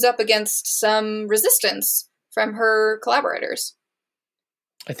comes up against some resistance from her collaborators.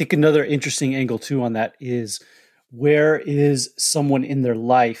 I think another interesting angle too on that is, where is someone in their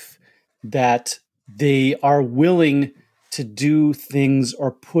life that they are willing to do things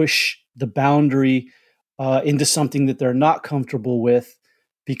or push the boundary into something that they're not comfortable with,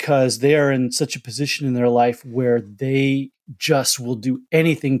 because they are in such a position in their life where they just will do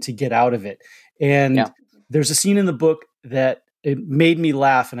anything to get out of it. And there's a scene in the book that it made me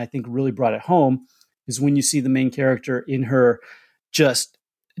laugh, and I think really brought it home, is when you see the main character in her just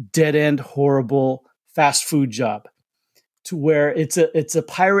dead-end, horrible fast food job, to where it's a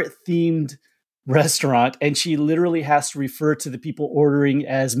pirate themed restaurant, and she literally has to refer to the people ordering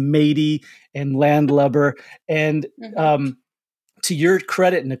as matey and landlubber. And to your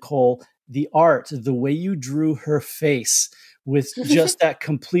credit, Nicole, the art, the way you drew her face with just that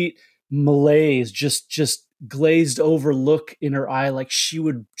complete malaise, just glazed over look in her eye, like she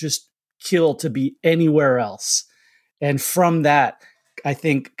would just kill to be anywhere else. And from that, I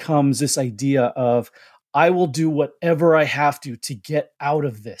think, comes this idea of, I will do whatever I have to get out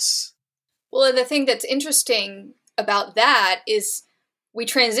of this. Well, and the thing that's interesting about that is we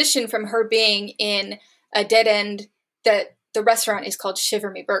transition from her being in a dead end, that the restaurant is called Shiver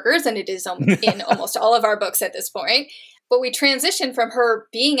Me Burgers, and it is in almost all of our books at this point. But we transition from her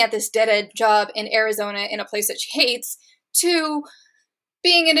being at this dead end job in Arizona in a place that she hates to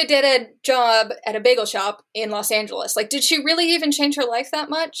being in a dead end job at a bagel shop in Los Angeles. Like, did she really even change her life that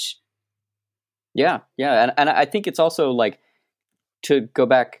much? Yeah. And I think it's also like, to go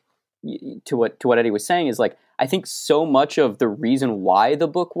back to what Eddie was saying, is like, I think so much of the reason why the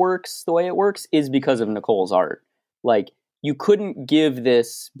book works the way it works is because of Nicole's art. Like, you couldn't give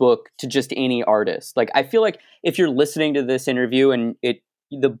this book to just any artist. Like, I feel like if you're listening to this interview and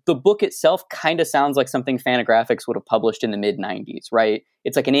the book itself kind of sounds like something Fantagraphics would have published in the mid-90s, right?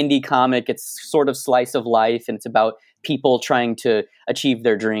 It's like an indie comic. It's sort of slice of life, and it's about people trying to achieve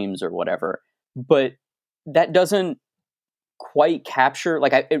their dreams or whatever. But that doesn't quite capture,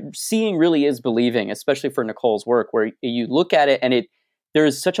 like, seeing really is believing, especially for Nicole's work, where you look at it and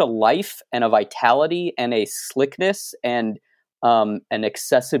there's such a life and a vitality and a slickness and an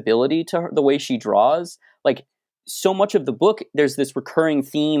accessibility to the way she draws. Like, so much of the book, there's this recurring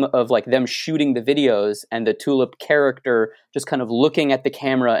theme of like them shooting the videos and the Tulip character just kind of looking at the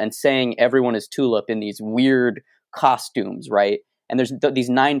camera and saying everyone is Tulip in these weird costumes, right? And there's these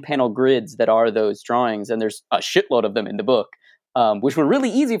 9-panel grids that are those drawings, and there's a shitload of them in the book, which were really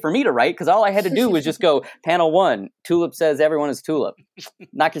easy for me to write, because all I had to do was just go, panel 1, Tulip says everyone is Tulip.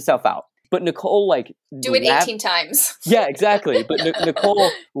 Knock yourself out. But Nicole, like... do it 18 times. Yeah, exactly. But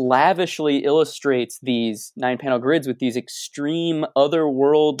Nicole lavishly illustrates these 9-panel grids with these extreme,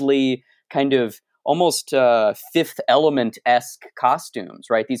 otherworldly, kind of almost Fifth Element-esque costumes,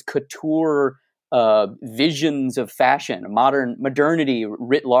 right? These couture visions of fashion, modernity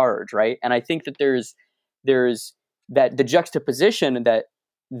writ large, right? And I think that there's that the juxtaposition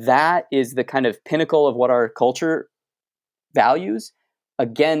that is the kind of pinnacle of what our culture values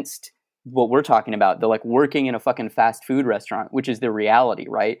against what we're talking about, the like working in a fucking fast food restaurant, which is the reality,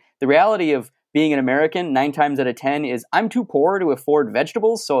 right? The reality of being an American 9 times out of 10 is, I'm too poor to afford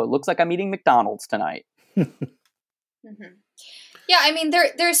vegetables, so it looks like I'm eating McDonald's tonight. Mm-hmm. Yeah, I mean,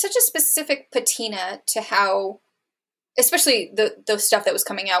 there's such a specific patina to how, especially the stuff that was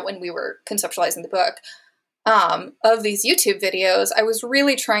coming out when we were conceptualizing the book, of these YouTube videos. I was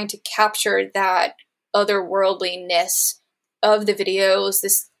really trying to capture that otherworldliness of the videos,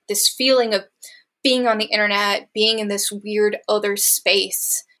 this feeling of being on the internet, being in this weird other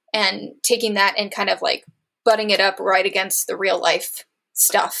space, and taking that and kind of like butting it up right against the real life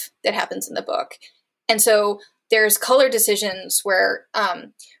stuff that happens in the book. And so there's color decisions where,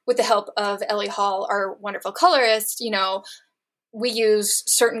 with the help of Ellie Hall, our wonderful colorist, we use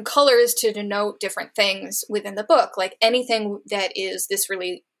certain colors to denote different things within the book. Like anything that is this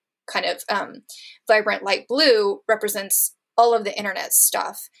really kind of vibrant light blue represents all of the internet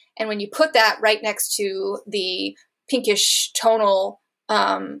stuff. And when you put that right next to the pinkish tonal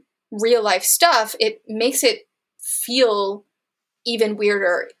real life stuff, it makes it feel even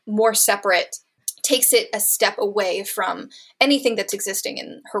weirder, more separate, takes it a step away from anything that's existing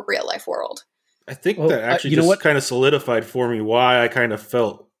in her real life world. I think that actually just kind of solidified for me why I kind of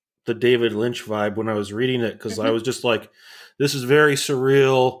felt the David Lynch vibe when I was reading it, because I was just like, this is very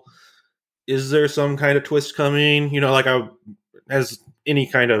surreal. Is there some kind of twist coming? You know, like as any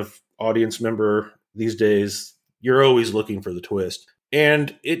kind of audience member these days, you're always looking for the twist.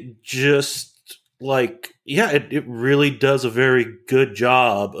 And it just it really does a very good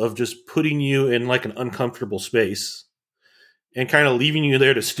job of just putting you in like an uncomfortable space and kind of leaving you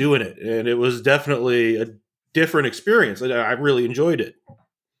there to stew in it. And it was definitely a different experience. I really enjoyed it.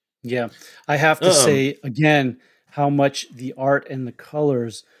 Yeah. I have to say again, how much the art and the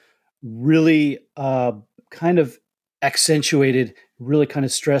colors really kind of accentuated, really kind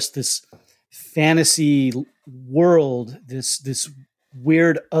of stressed this fantasy world, this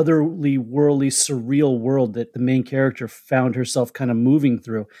weird, otherly worldly, surreal world that the main character found herself kind of moving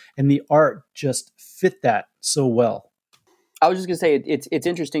through. And the art just fit that so well. I was just going to say it's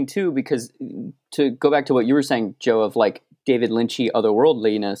interesting too, because to go back to what you were saying, Joe, of like David Lynchy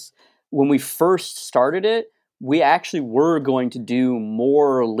otherworldliness, when we first started it, we actually were going to do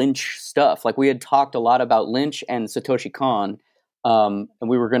more Lynch stuff. Like we had talked a lot about Lynch and Satoshi Kon. And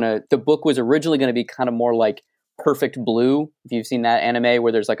we were the book was originally going to be kind of more like Perfect Blue. If you've seen that anime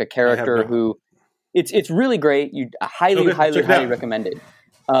where there's like a character who it's really great. You highly recommend it.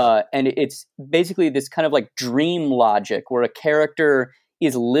 And it's basically this kind of like dream logic where a character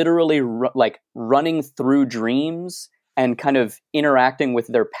is literally running through dreams and kind of interacting with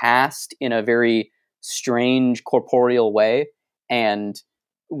their past in a very strange corporeal way. And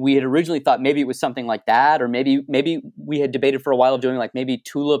we had originally thought maybe it was something like that, or maybe we had debated for a while of doing like maybe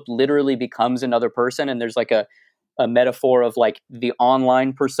Tulip literally becomes another person, and there's like a metaphor of like the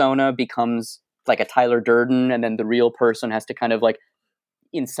online persona becomes like a Tyler Durden, and then the real person has to kind of like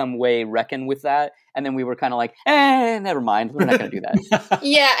in some way reckon with that. And then we were kind of like, never mind, we're not going to do that.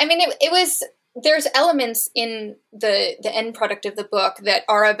 Yeah, I mean, it was, there's elements in the end product of the book that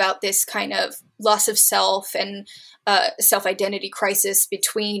are about this kind of loss of self and self-identity crisis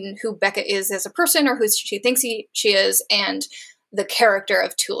between who Becca is as a person, or who she thinks she is, and the character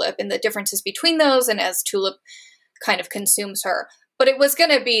of Tulip, and the differences between those, and as Tulip kind of consumes her. But it was going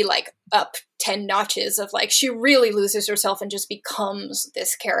to be like up 10 notches of like, she really loses herself and just becomes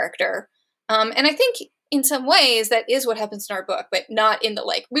this character. And I think in some ways that is what happens in our book, but not in the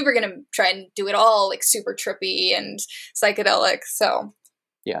like, we were going to try and do it all like super trippy and psychedelic. So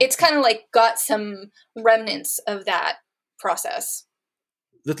yeah, it's kind of like got some remnants of that process.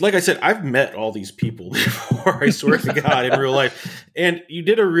 Like I said, I've met all these people before, I swear to God, in real life. And you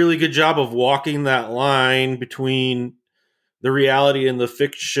did a really good job of walking that line between the reality and the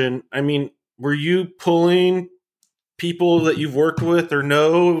fiction. I mean, were you pulling people that you've worked with or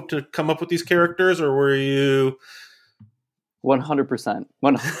know to come up with these characters, or were you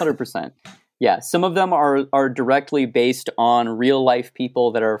 100%? Yeah, some of them are directly based on real life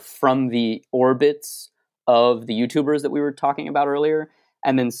people that are from the orbits of the YouTubers that we were talking about earlier,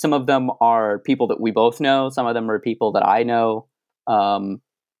 and then some of them are people that we both know. Some of them are people that I know.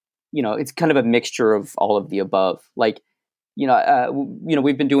 It's kind of a mixture of all of the above. Like,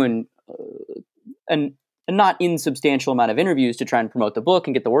 we've been doing a not insubstantial amount of interviews to try and promote the book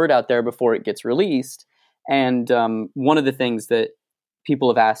and get the word out there before it gets released. And one of the things that people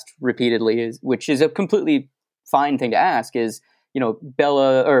have asked repeatedly which is a completely fine thing to ask, is,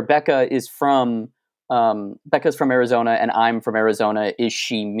 Becca is Becca's from Arizona and I'm from Arizona. Is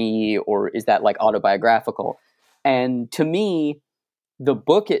she me, or is that like autobiographical? And to me, the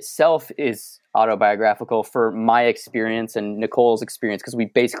book itself is autobiographical for my experience and Nicole's experience, because we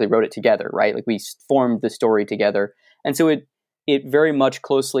basically wrote it together, right? Like we formed the story together. And so it very much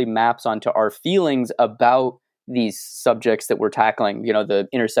closely maps onto our feelings about these subjects that we're tackling, the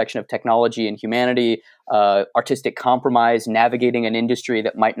intersection of technology and humanity, artistic compromise, navigating an industry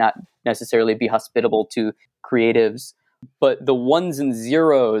that might not necessarily be hospitable to creatives. But the ones and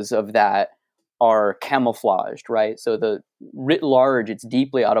zeros of that are camouflaged, right? So the writ large, it's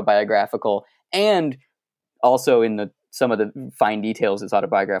deeply autobiographical, and also in some of the fine details is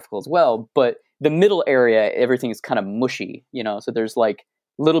autobiographical as well. But the middle area, everything is kind of mushy, So there's like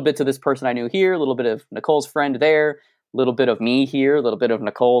little bits of this person I knew here, a little bit of Nicole's friend there, a little bit of me here, a little bit of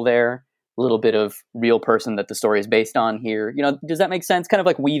Nicole there, a little bit of real person that the story is based on here. You know, does that make sense? Kind of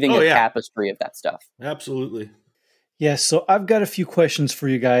like weaving a tapestry of that stuff. Absolutely. Yeah, so I've got a few questions for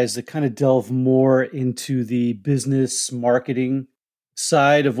you guys that kind of delve more into the business marketing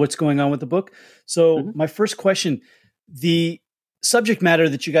side of what's going on with the book. So my first question, the subject matter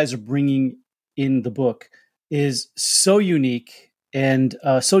that you guys are bringing in the book is so unique and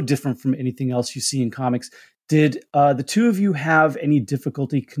so different from anything else you see in comics. Did the two of you have any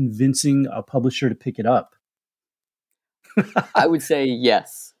difficulty convincing a publisher to pick it up? I would say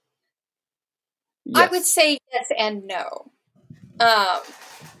yes. I would say yes and no. I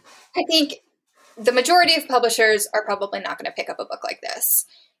think the majority of publishers are probably not going to pick up a book like this.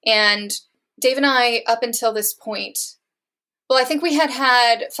 And Dave and I, up until this point, well, I think we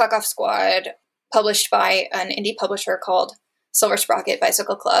had Fuck Off Squad published by an indie publisher called Silver Sprocket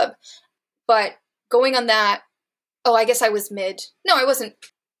Bicycle Club. But going on that, I guess I was mid. No, I wasn't.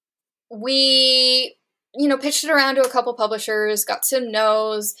 We, pitched it around to a couple publishers, got some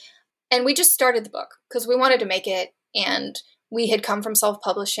no's. And we just started the book because we wanted to make it, and we had come from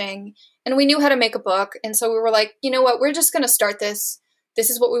self-publishing, and we knew how to make a book. And so we were like, you know what, we're just going to start this. This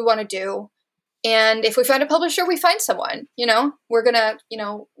is what we want to do. And if we find a publisher, we find someone, we're going to,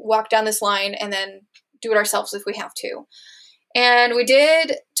 walk down this line and then do it ourselves if we have to. And we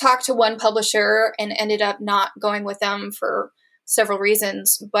did talk to one publisher and ended up not going with them for several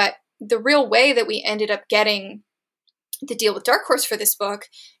reasons. But the real way that we ended up getting the deal with Dark Horse for this book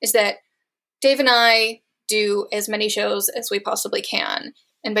is that Dave and I do as many shows as we possibly can.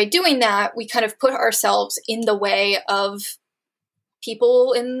 And by doing that, we kind of put ourselves in the way of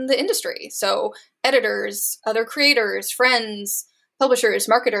people in the industry. So editors, other creators, friends, publishers,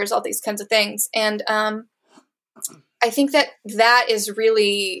 marketers, all these kinds of things. And I think that is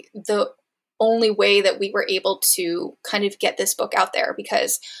really the only way that we were able to kind of get this book out there,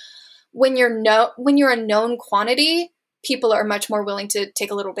 because when you're a known quantity, people are much more willing to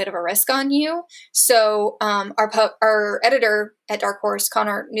take a little bit of a risk on you. So our editor at Dark Horse,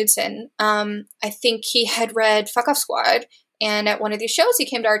 Connor Knudsen, I think he had read Fuck Off Squad. And at one of these shows, he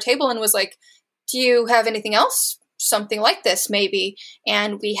came to our table and was like, do you have anything else? Something like this, maybe.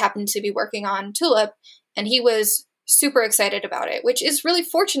 And we happened to be working on Tulip. And he was super excited about it, which is really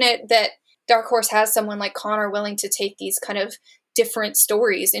fortunate that Dark Horse has someone like Connor willing to take these kind of different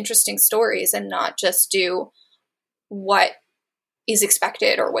stories, interesting stories, and not just do what is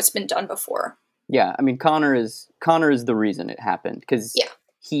expected or what's been done before. Yeah, I mean, Connor is the reason it happened, because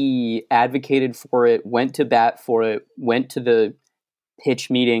he advocated for it, went to bat for it, went to the pitch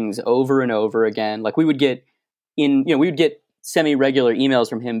meetings over and over again. Like we would get semi-regular emails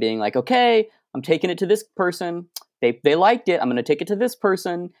from him being like, okay, I'm taking it to this person. They liked it. I'm going to take it to this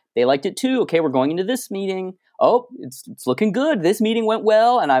person. They liked it too. Okay, we're going into this meeting. Oh, it's looking good. This meeting went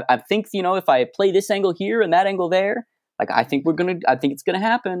well. And I think, if I play this angle here and that angle there, like, I think it's going to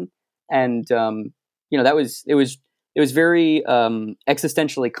happen. And, it was very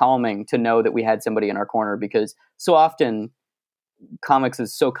existentially calming to know that we had somebody in our corner, because so often comics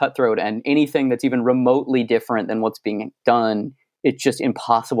is so cutthroat, and anything that's even remotely different than what's being done, it's just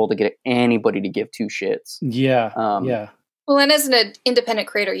impossible to get anybody to give two shits. Yeah. Well, and as an independent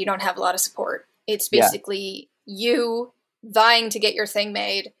creator, you don't have a lot of support. It's basically you vying to get your thing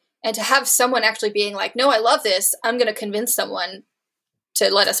made, and to have someone actually being like, no, I love this. I'm going to convince someone to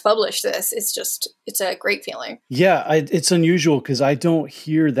let us publish this. It's a great feeling. Yeah, it's unusual because I don't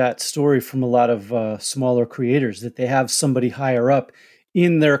hear that story from a lot of smaller creators, that they have somebody higher up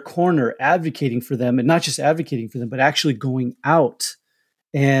in their corner advocating for them, and not just advocating for them, but actually going out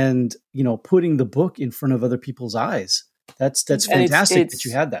and, putting the book in front of other people's eyes. That's fantastic that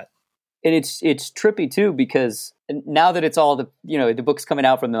you had that. And it's trippy too, because now that it's all the book's coming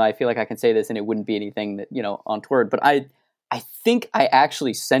out from them, I feel like I can say this and it wouldn't be anything that, untoward, but I think I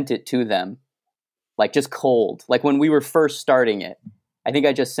actually sent it to them, like just cold. Like when we were first starting it, I think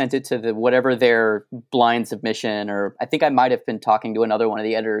I just sent it to whatever their blind submission, or I think I might have been talking to another one of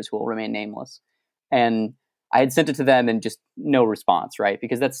the editors who will remain nameless. And I had sent it to them and just no response, right?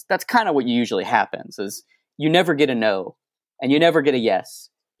 Because that's kind of what usually happens, is you never get a no and you never get a yes.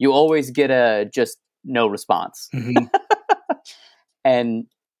 You always get a just no response. Mm-hmm. And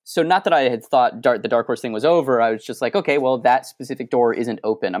so not that I had thought the Dark Horse thing was over. I was just like, okay, well, that specific door isn't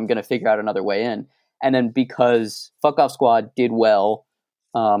open. I'm going to figure out another way in. And then because Fuck Off Squad did well,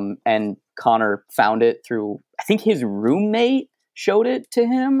 and Connor found it through, I think his roommate showed it to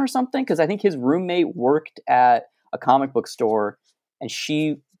him or something, because I think his roommate worked at a comic book store, and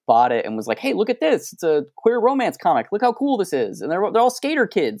she bought it and was like, hey, look at this. It's a queer romance comic. Look how cool this is. And they're all skater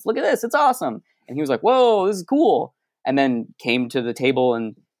kids. Look at this. It's awesome. And he was like, whoa, this is cool. And then came to the table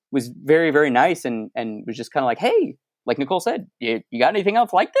and was very, very nice and was just kind of like, hey, like Nicole said, you got anything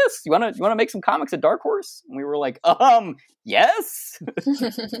else like this? You want to make some comics at Dark Horse? And we were like, yes,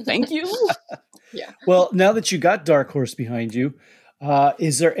 thank you. Yeah. Well, now that you got Dark Horse behind you,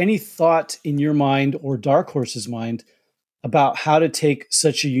 is there any thought in your mind or Dark Horse's mind about how to take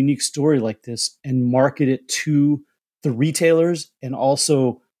such a unique story like this and market it to the retailers and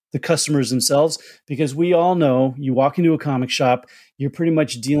also the customers themselves? Because we all know you walk into a comic shop, you're pretty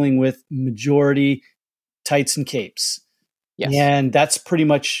much dealing with majority tights and capes. Yes. And that's pretty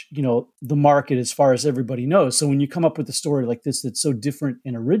much, the market as far as everybody knows. So when you come up with a story like this that's so different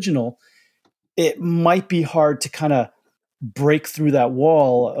and original, it might be hard to kind of break through that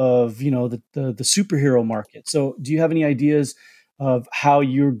wall of, the superhero market. So do you have any ideas of how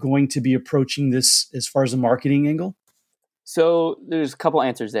you're going to be approaching this as far as a marketing angle? So there's a couple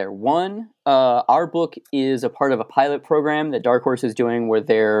answers there. One, our book is a part of a pilot program that Dark Horse is doing where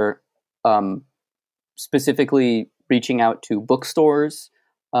they're specifically reaching out to bookstores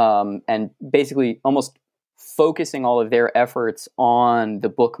and basically almost focusing all of their efforts on the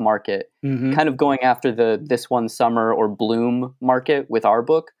book market, kind of going after the This One Summer or Bloom market with our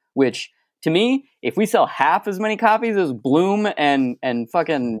book, which to me, if we sell half as many copies as Bloom and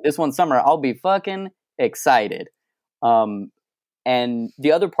fucking This One Summer, I'll be fucking excited. And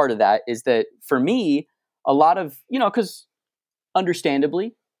the other part of that is that for me, a lot of, because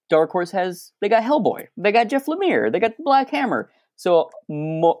understandably, Dark Horse they got Hellboy, they got Jeff Lemire, they got Black Hammer. So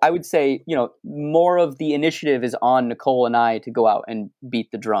I would say, more of the initiative is on Nicole and I to go out and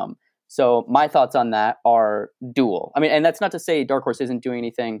beat the drum. So my thoughts on that are dual. I mean, and that's not to say Dark Horse isn't doing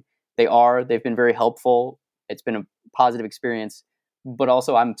anything. They've been very helpful. It's been a positive experience, but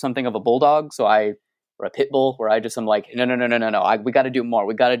also I'm something of a bulldog. Or a pit bull where I'm like, no. We got to do more.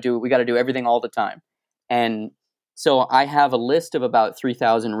 We got to do everything all the time. And so I have a list of about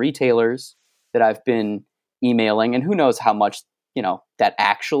 3,000 retailers that I've been emailing, and who knows how much, that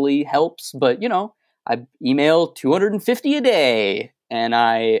actually helps. But, I email 250 a day and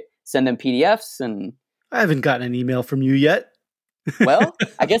I send them PDFs, and I haven't gotten an email from you yet. Well,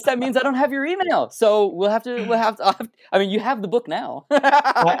 I guess that means I don't have your email. So we'll have to, I mean, you have the book now.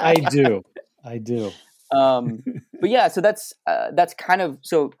 I do. But yeah, so that's kind of,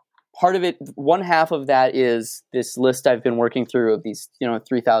 so part of it, one half of that is this list I've been working through of these,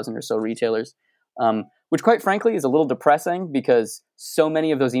 3,000 or so retailers, which quite frankly is a little depressing because so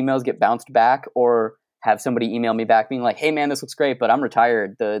many of those emails get bounced back or have somebody email me back being like, hey man, this looks great, but I'm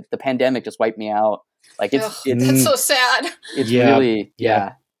retired. The pandemic just wiped me out. Like it's that's so sad. It's really,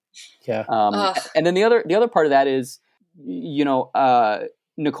 yeah. And then the other part of that is,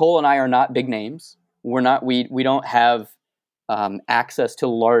 Nicole and I are not big names. We don't have access to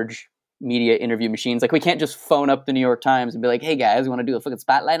large media interview machines. Like we can't just phone up the New York Times and be like, hey guys, you want to do a fucking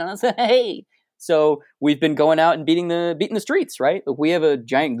spotlight on us? Hey. So we've been going out and beating the streets, right? Like we have a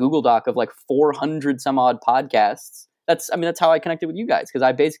giant Google Doc of like 400 some odd podcasts. That's how I connected with you guys. Cause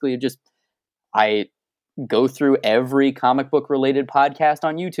I basically I go through every comic book related podcast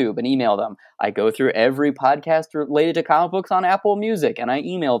on YouTube and email them. I go through every podcast related to comic books on Apple Music and I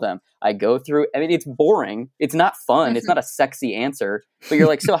email them. I go through, it's boring. It's not fun. It's not a sexy answer, but you're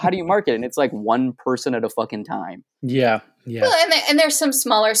like, so how do you market? And it's like one person at a fucking time. Yeah. Well, and there's some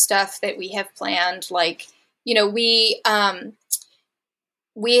smaller stuff that we have planned. Like, we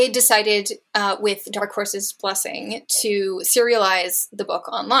decided with Dark Horse's blessing to serialize the book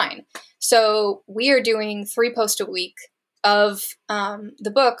online. So we are doing 3 posts a week of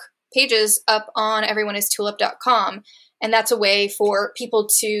the book pages up on everyoneistulip.com. And that's a way for people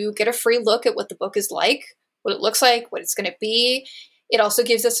to get a free look at what the book is like, what it looks like, what it's going to be. It also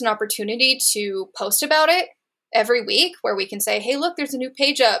gives us an opportunity to post about it every week where we can say, hey, look, there's a new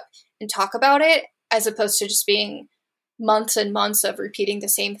page up and talk about it, as opposed to just being months and months of repeating the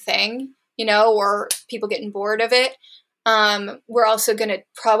same thing, or people getting bored of it. We're also going to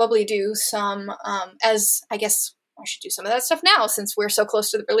probably do some, as I guess I should do some of that stuff now since we're so close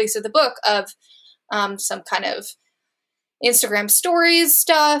to the release of the book, of some kind of Instagram stories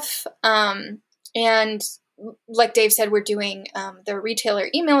stuff. And like Dave said, we're doing the retailer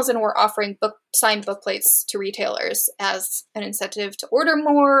emails, and we're offering signed book plates to retailers as an incentive to order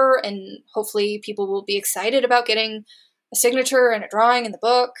more. And hopefully people will be excited about getting a signature and a drawing in the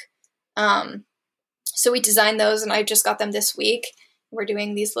book. So we designed those, and I just got them this week. We're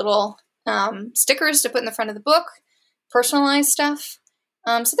doing these little stickers to put in the front of the book, personalized stuff.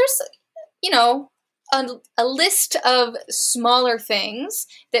 So there's, a list of smaller things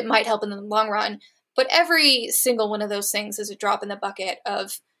that might help in the long run. But every single one of those things is a drop in the bucket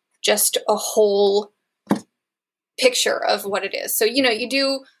of just a whole picture of what it is. So, you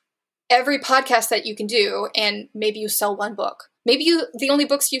do every podcast that you can do, and maybe you sell one book. Maybe the only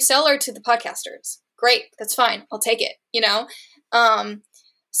books you sell are to the podcasters. Great, that's fine. I'll take it,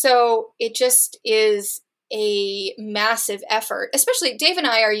 So it just is a massive effort, especially Dave and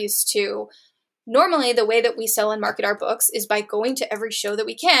I are used to. Normally, the way that we sell and market our books is by going to every show that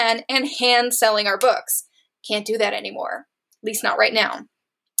we can and hand selling our books. Can't do that anymore, at least not right now.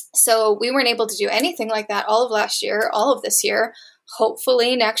 So we weren't able to do anything like that all of last year, all of this year.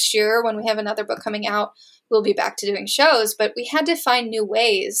 Hopefully next year, when we have another book coming out, we'll be back to doing shows. But we had to find new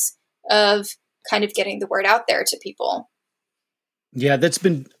ways of kind of getting the word out there to people. Yeah, that's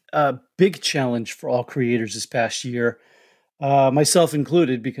been a big challenge for all creators this past year, myself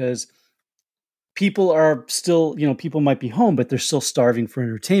included, because people are still, people might be home, but they're still starving for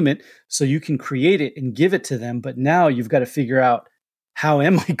entertainment. So you can create it and give it to them. But now you've got to figure out, how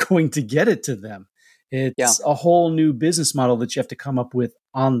am I going to get it to them? It's a whole new business model that you have to come up with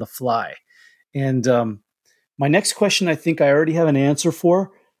on the fly. And my next question, I think I already have an answer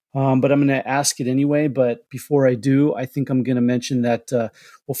for, but I'm going to ask it anyway. But before I do, I think I'm going to mention that,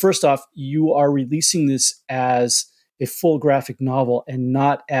 well, first off, you are releasing this as a full graphic novel and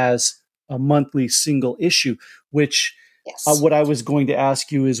not as a monthly single issue, which what I was going to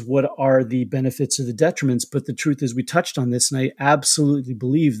ask you is, what are the benefits or the detriments? But the truth is, we touched on this, and I absolutely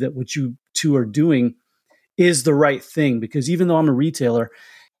believe that what you two are doing is the right thing, because even though I'm a retailer,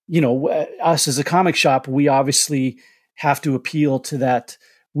 us as a comic shop, we obviously have to appeal to that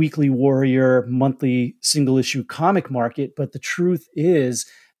weekly warrior, monthly single issue comic market. But the truth is,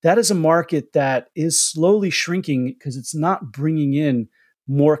 that is a market that is slowly shrinking because it's not bringing in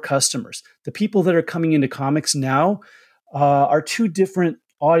more customers. The people that are coming into comics now are two different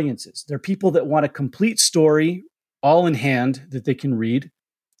audiences. They're people that want a complete story, all in hand, that they can read,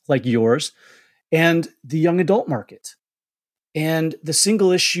 like yours, and the young adult market. And the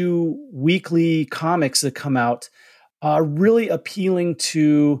single issue weekly comics that come out are really appealing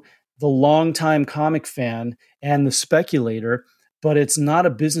to the longtime comic fan and the speculator, but it's not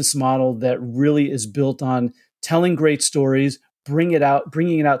a business model that really is built on telling great stories, bringing it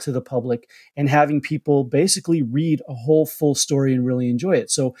out to the public, and having people basically read a whole full story and really enjoy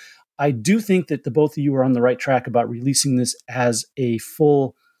it. So I do think that the both of you are on the right track about releasing this as a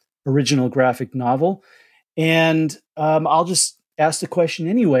full original graphic novel. And I'll just ask the question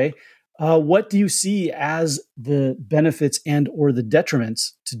anyway. What do you see as the benefits and or the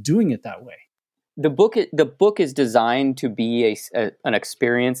detriments to doing it that way? The book is designed to be an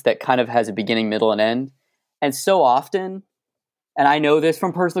experience that kind of has a beginning, middle, and end. And so often, and I know this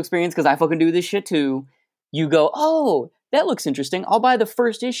from personal experience because I fucking do this shit too, you go, oh, that looks interesting. I'll buy the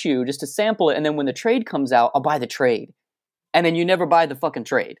first issue just to sample it. And then when the trade comes out, I'll buy the trade. And then you never buy the fucking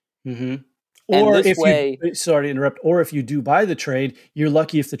trade. Mm-hmm. Or sorry to interrupt, or if you do buy the trade, you're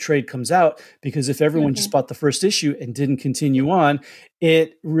lucky if the trade comes out, because if everyone just bought the first issue and didn't continue on,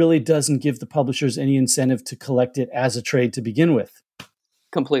 it really doesn't give the publishers any incentive to collect it as a trade to begin with.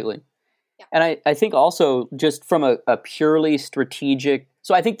 Completely. And I think also just from a purely strategic,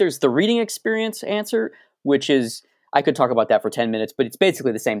 so I think there's the reading experience answer, which is, I could talk about that for 10 minutes, but it's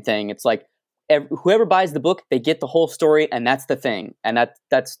basically the same thing. It's like whoever buys the book, they get the whole story, and that's the thing. And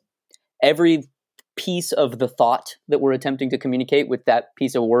that's every piece of the thought that we're attempting to communicate with that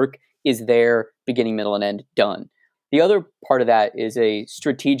piece of work is there, beginning, middle, and end, done. The other part of that is a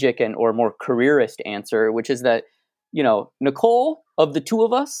strategic and or more careerist answer, which is that, Nicole, of the two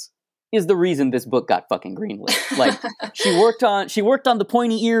of us, is the reason this book got fucking greenlit. Like, she worked on the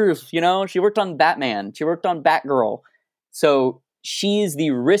pointy ears, she worked on Batman, she worked on Batgirl. So she is the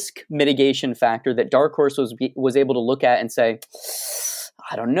risk mitigation factor that Dark Horse was able to look at and say,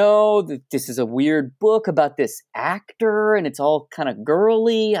 I don't know, this is a weird book about this actor and it's all kind of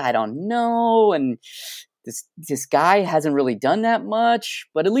girly. I don't know. And this guy hasn't really done that much,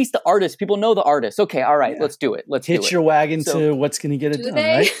 but at least the artist, people know the artist. Okay, all right, let's do it. Let's hitch your wagon to what's going to get it done,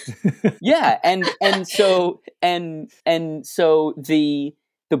 right? Yeah, and so the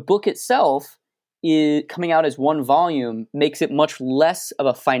book itself is coming out as one volume makes it much less of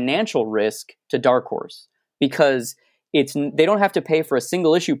a financial risk to Dark Horse, because they don't have to pay for a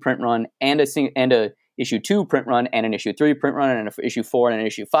single issue print run and a issue 2 print run and an issue 3 print run and an issue 4 and an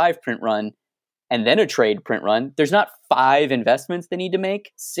issue 5 print run and then a trade print run. There's not 5 investments they need to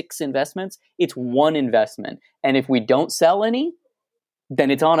make, 6 investments. It's one investment. And if we don't sell any,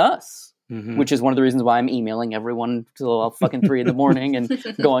 then it's on us, which is one of the reasons why I'm emailing everyone till fucking 3 a.m. and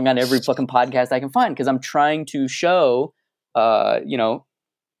going on every fucking podcast I can find, because I'm trying to show,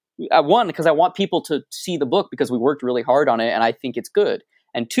 one, because I want people to see the book because we worked really hard on it and I think it's good.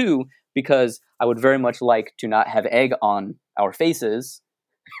 And 2, because I would very much like to not have egg on our faces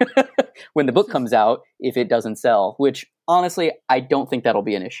when the book comes out if it doesn't sell, which honestly, I don't think that'll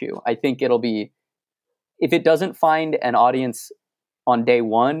be an issue. I think it'll be, if it doesn't find an audience on day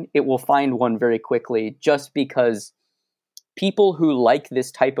one, it will find one very quickly, just because people who like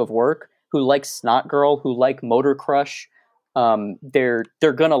this type of work, who like Snot Girl, who like Motor Crush, they're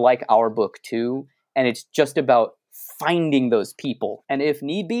going to like our book too. And it's just about finding those people. And if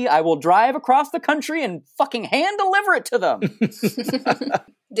need be, I will drive across the country and fucking hand deliver it to them.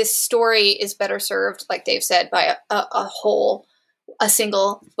 This story is better served, like Dave said, by a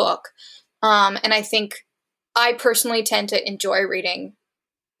single book. And I think I personally tend to enjoy reading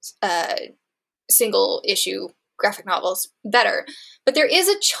single issue graphic novels better. But there is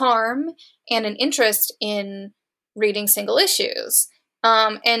a charm and an interest in reading single issues.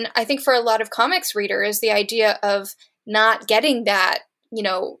 And I think for a lot of comics readers, the idea of not getting that,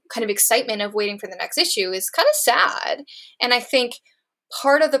 kind of excitement of waiting for the next issue is kind of sad. And I think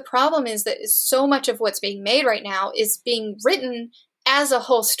part of the problem is that so much of what's being made right now is being written as a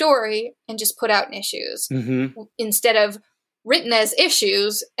whole story and just put out in issues instead of written as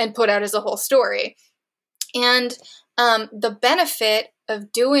issues and put out as a whole story. And the benefit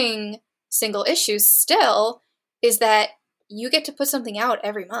of doing single issues still is that you get to put something out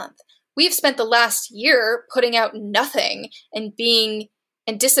every month. We've spent the last year putting out nothing and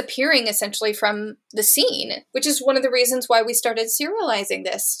disappearing essentially from the scene, which is one of the reasons why we started serializing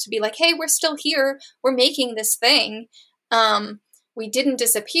this, to be like, hey, we're still here. We're making this thing. We didn't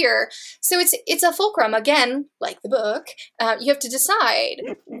disappear. So it's a fulcrum. Again, like the book, you have to decide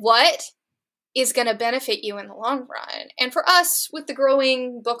what is going to benefit you in the long run. And for us, with the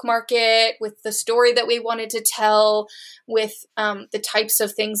growing book market, with the story that we wanted to tell, with the types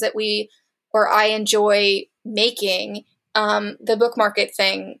of things that I enjoy making, the book market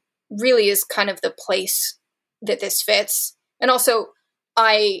thing really is kind of the place that this fits. And also,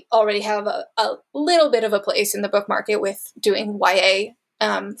 I already have a little bit of a place in the book market with doing YA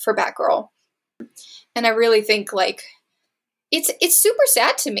for Batgirl. And I really think, it's super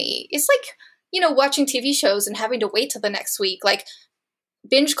sad to me. It's like, watching TV shows and having to wait till the next week. Like,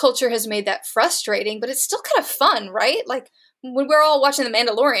 binge culture has made that frustrating, but it's still kind of fun, right? Like, when we're all watching The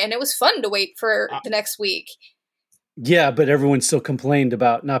Mandalorian, it was fun to wait for the next week. Yeah, but everyone still complained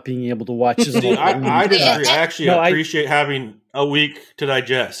about not being able to watch as See, I disagree. I actually appreciate having a week to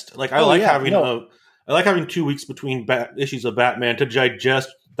digest. Like, I like having 2 weeks between issues of Batman to digest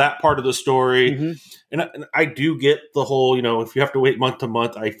that part of the story. And I do get the whole, if you have to wait month to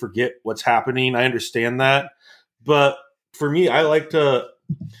month, I forget what's happening. I understand that. But for me, I like to,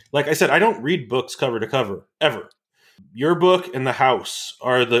 like I said, I don't read books cover to cover, ever. Your book and The House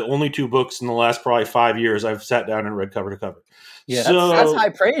are the only two books in the last probably 5 years I've sat down and read cover to cover. Yeah, that's high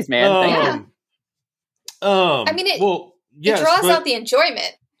praise, man. Thank you. It draws out the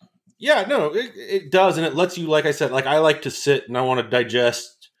enjoyment. Yeah, no, it does. And it lets you, like I said, I like to sit and I want to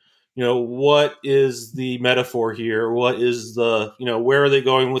digest, what is the metaphor here? What is the, where are they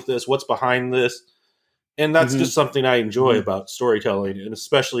going with this? What's behind this? And that's just something I enjoy about storytelling, and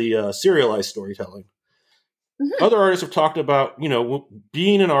especially serialized storytelling. Other artists have talked about,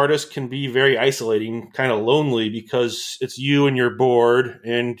 being an artist can be very isolating, kind of lonely, because it's you and you're bored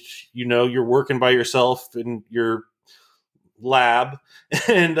and, you're working by yourself in your lab.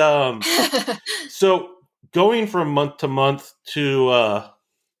 And so going from month to month to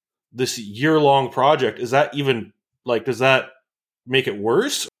this year-long project, is that even, does that make it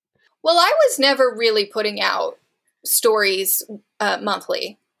worse? Well, I was never really putting out stories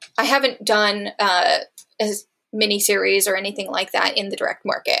monthly. I haven't done as miniseries or anything like that in the direct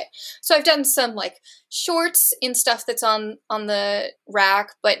market. So I've done some shorts in stuff that's on the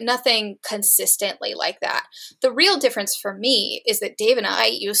rack, but nothing consistently like that. The real difference for me is that Dave and I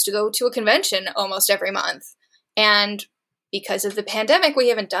used to go to a convention almost every month. And because of the pandemic, we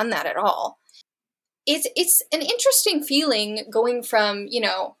haven't done that at all. It's an interesting feeling going from,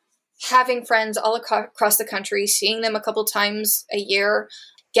 having friends all across the country, seeing them a couple times a year,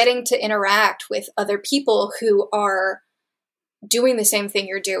 getting to interact with other people who are doing the same thing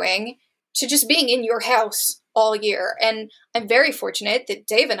you're doing, to just being in your house all year. And I'm very fortunate that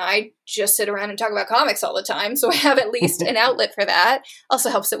Dave and I just sit around and talk about comics all the time. So I have at least an outlet for that. Also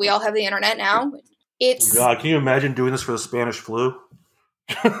helps that we all have the internet now. God, can you imagine doing this for the Spanish flu?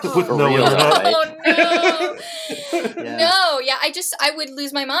 With no internet? Oh, no. No, yeah, I would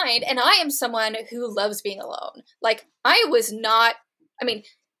lose my mind. And I am someone who loves being alone.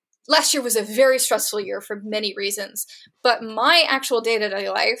 Last year was a very stressful year for many reasons, but my actual day-to-day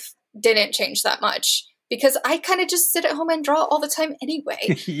life didn't change that much because I kind of just sit at home and draw all the time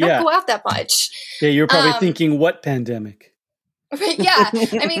anyway. Yeah. Don't go out that much. Yeah, you're probably thinking, what pandemic? Yeah.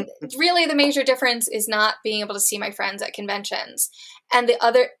 I mean, really the major difference is not being able to see my friends at conventions. And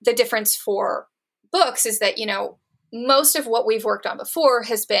the difference for books is that, most of what we've worked on before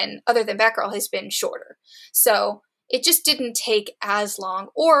has been, other than Batgirl, has been shorter. So it just didn't take as long.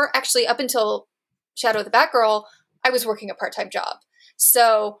 Or actually, up until Shadow of the Batgirl, I was working a part-time job.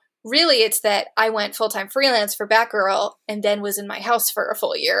 So really, it's that I went full-time freelance for Batgirl and then was in my house for a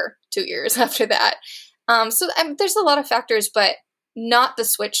full year, 2 years after that. So there's a lot of factors, but not the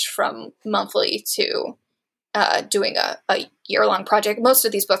switch from monthly to doing a year-long project. Most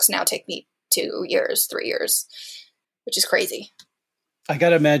of these books now take me 2 years, 3 years, which is crazy. I got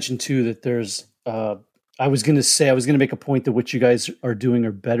to imagine, too, that there's I was going to make a point that what you guys are doing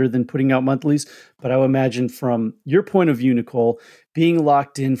are better than putting out monthlies, but I would imagine from your point of view, Nicole, being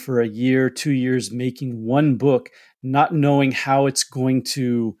locked in for a year, 2 years, making one book, not knowing how it's going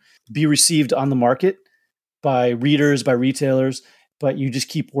to be received on the market by readers, by retailers, but you just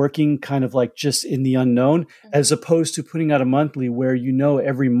keep working kind of like just in the unknown, as opposed to putting out a monthly where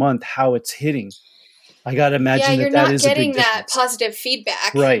every month how it's hitting. I got to imagine you're that not is getting a big that difference. positive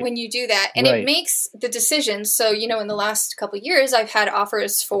feedback when you do that. And it makes the decisions. So, in the last couple of years, I've had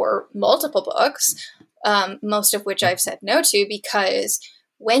offers for multiple books, most of which I've said no to, because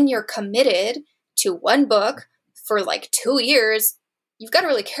when you're committed to one book for like 2 years, you've got to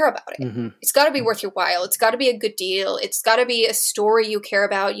really care about it. Mm-hmm. It's got to be worth your while. It's got to be a good deal. It's got to be a story you care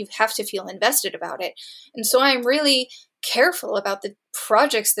about. You have to feel invested about it. And so I'm really careful about the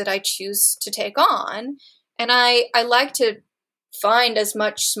projects that I choose to take on. And I like to find as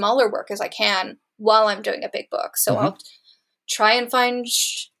much smaller work as I can while I'm doing a big book. So I'll try and find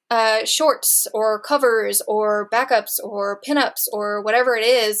shorts or covers or backups or pinups or whatever it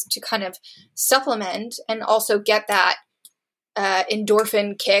is to kind of supplement and also get that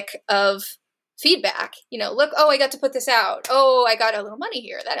endorphin kick of feedback. Look, I got to put this out. Oh, I got a little money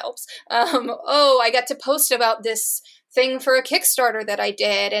here. That helps. I got to post about this thing for a Kickstarter that I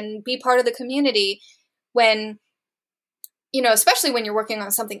did and be part of the community when, especially when you're working on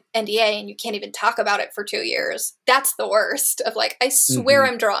something NDA and you can't even talk about it for 2 years. That's the worst of like, I swear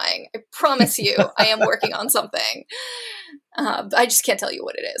I'm drawing. I promise you I am working on something. I just can't tell you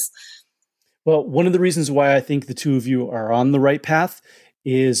what it is. Well, one of the reasons why I think the two of you are on the right path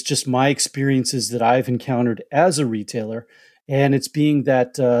is just my experiences that I've encountered as a retailer. And it's being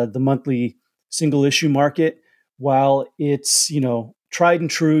that the monthly single issue market, while it's, tried and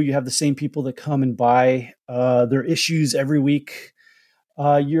true, you have the same people that come and buy their issues every week.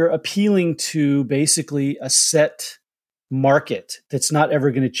 You're appealing to basically a set market that's not ever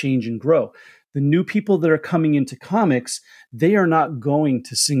going to change and grow. The new people that are coming into comics, they are not going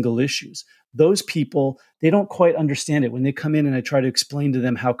to single issues. Those people, they don't quite understand it. When they come in and I try to explain to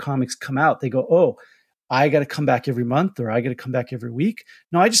them how comics come out, they go, oh, I got to come back every month or I got to come back every week.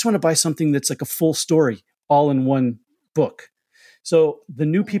 No, I just want to buy something that's like a full story all in one book. So the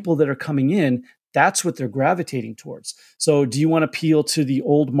new people that are coming in, that's what they're gravitating towards. So do you want to appeal to the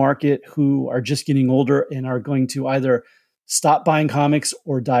old market who are just getting older and are going to either stop buying comics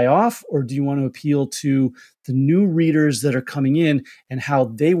or die off? Or do you want to appeal to the new readers that are coming in and how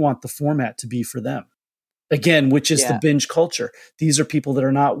they want the format to be for them? Again, which is the binge culture. These are people that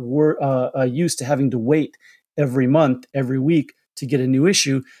are not used to having to wait every month, every week to get a new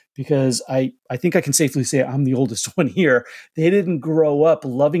issue, because I think I can safely say I'm the oldest one here. They didn't grow up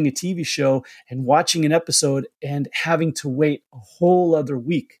loving a TV show and watching an episode and having to wait a whole other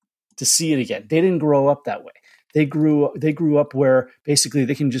week to see it again. They didn't grow up that way. They grew up where basically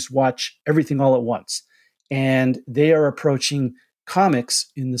they can just watch everything all at once. And they are approaching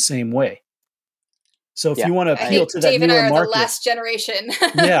comics in the same way. So if you want to appeal to that Dave and newer I are market, the last generation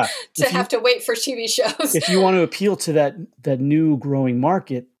to have to wait for TV shows. If you want to appeal to that new growing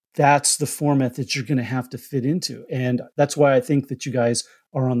market, that's the format that you're going to have to fit into. And that's why I think that you guys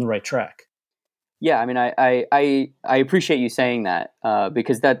are on the right track. Yeah, I mean, I appreciate you saying that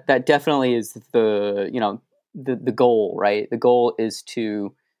because that definitely is the goal, right? The goal is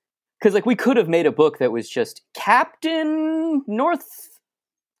to, because like we could have made a book that was just Captain North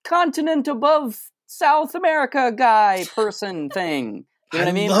Continent above South America guy person thing. You know what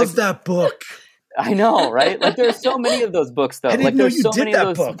I mean? I love that book. I know, right? Like there's so many of those books though. I didn't like know there's you so did many that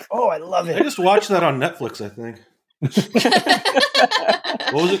of those book. Oh, I love it. I just watched that on Netflix, I think.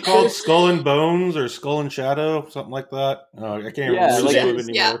 What was it called? Skull and Bones or Skull and Shadow? Something like that. Oh, I can't remember the name of it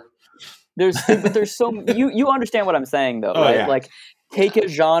anymore. There's so you understand what I'm saying though, right? Yeah. Like take a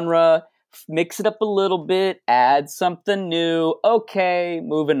genre, mix it up a little bit, add something new. Okay,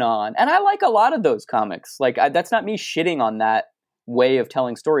 moving on. And I like a lot of those comics. Like that's not me shitting on that way of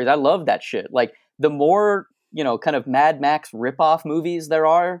telling stories. I love that shit. Like the more kind of Mad Max ripoff movies there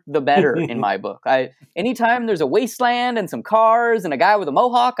are, the better in my book. Anytime there's a wasteland and some cars and a guy with a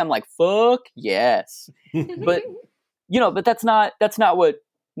mohawk, I'm like, fuck yes. But but that's not what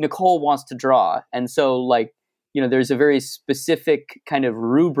Nicole wants to draw. And so like, there's a very specific kind of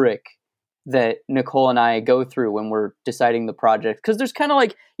rubric that Nicole and I go through when we're deciding the project. Because there's kind of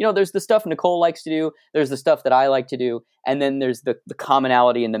like, there's the stuff Nicole likes to do, there's the stuff that I like to do, and then there's the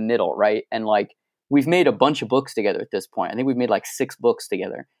commonality in the middle, right? And like, we've made a bunch of books together at this point. I think we've made like 6 books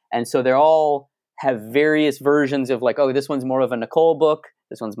together. And so they're all have various versions of like, oh, this one's more of a Nicole book,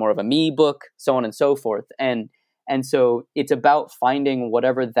 this one's more of a me book, so on and so forth. And so it's about finding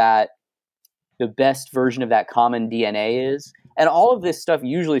whatever the best version of that common DNA is. And all of this stuff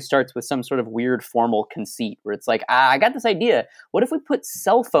usually starts with some sort of weird formal conceit where it's like, I got this idea. What if we put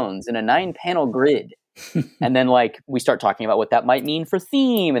cell phones in a 9-panel grid? And then like we start talking about what that might mean for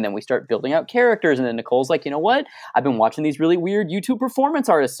theme, and then we start building out characters, and then Nicole's like, you know what? I've been watching these really weird YouTube performance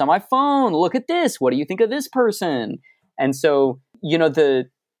artists on my phone. Look at this. What do you think of this person? And so,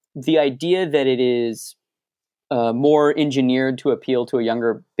 the idea that it is more engineered to appeal to a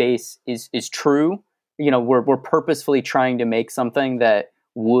younger base is true. We're purposefully trying to make something that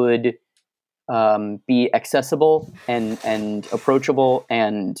would be accessible and approachable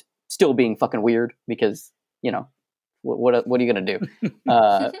and still being fucking weird because, what are you going to do?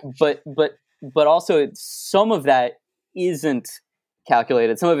 But also some of that isn't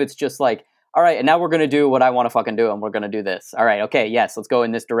calculated. Some of it's just like, all right, and now we're going to do what I want to fucking do, and we're going to do this. All right. Okay. Yes. Let's go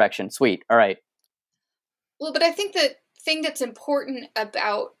in this direction. Sweet. All right. Well, but I think the thing that's important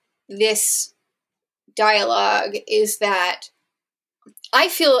about this dialogue is that I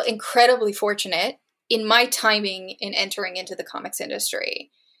feel incredibly fortunate in my timing in entering into the comics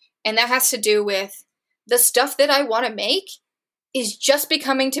industry. And that has to do with the stuff that I want to make is just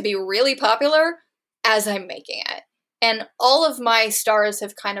becoming to be really popular as I'm making it. And all of my stars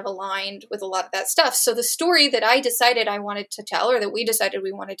have kind of aligned with a lot of that stuff. So the story that I decided I wanted to tell, or that we decided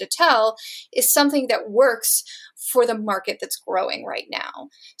we wanted to tell, is something that works for the market that's growing right now.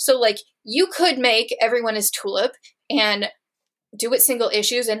 So like, you could make Everyone is Tulip and do it single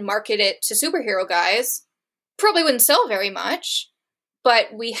issues and market it to superhero guys. Probably wouldn't sell very much.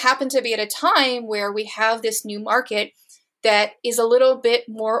 But we happen to be at a time where we have this new market that is a little bit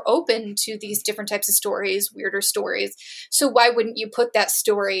more open to these different types of stories, weirder stories. So why wouldn't you put that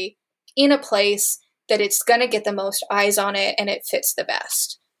story in a place that it's going to get the most eyes on it and it fits the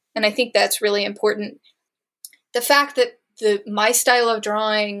best? And I think that's really important. The fact that my style of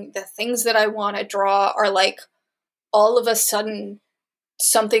drawing, the things that I want to draw are like all of a sudden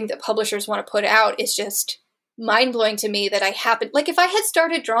something that publishers want to put out is just mind-blowing to me that I happen. Like if I had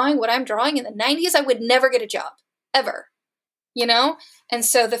started drawing what I'm drawing in the 90s, I would never get a job, ever. And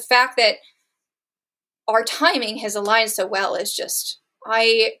so the fact that our timing has aligned so well is just,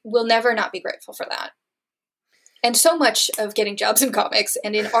 I will never not be grateful for that. And so much of getting jobs in comics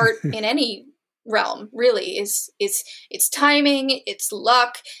and in art in any realm really is it's timing, it's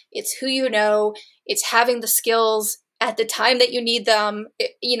luck, it's who you know, it's having the skills at the time that you need them.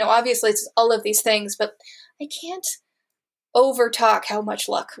 Obviously it's all of these things, but I can't over talk how much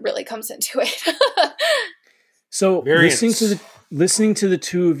luck really comes into it. So listening to the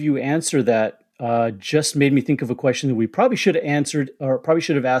two of you answer that just made me think of a question that we probably should have answered, or probably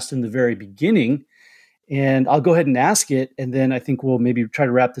should have asked in the very beginning. And I'll go ahead and ask it, and then I think we'll maybe try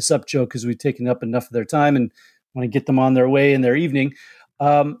to wrap this up, Joe, because we've taken up enough of their time and want to get them on their way in their evening.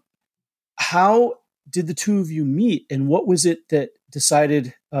 How did the two of you meet, and what was it that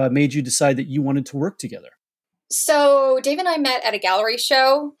made you decide that you wanted to work together? So Dave and I met at a gallery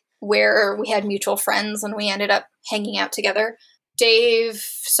show where we had mutual friends and we ended up hanging out together. Dave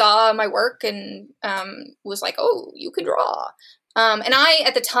saw my work and was like, oh, you can draw. And I,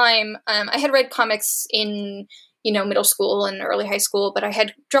 at the time, I had read comics in, middle school and early high school, but I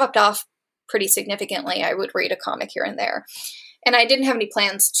had dropped off pretty significantly. I would read a comic here and there. And I didn't have any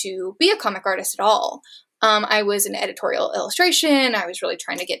plans to be a comic artist at all. I was in editorial illustration. I was really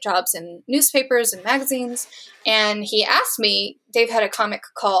trying to get jobs in newspapers and magazines. And he asked me, Dave had a comic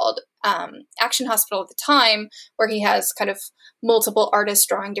called Action Hospital at the time, where he has kind of multiple artists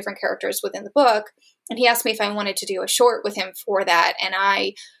drawing different characters within the book. And he asked me if I wanted to do a short with him for that. And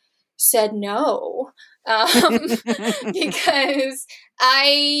I said no, because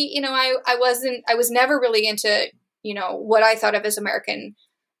I was never really into, what I thought of as American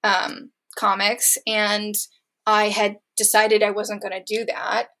comics, and I had decided I wasn't going to do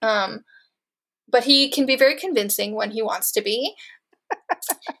that. But he can be very convincing when he wants to be.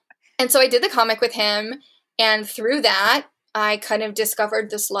 And so I did the comic with him, and through that, I kind of discovered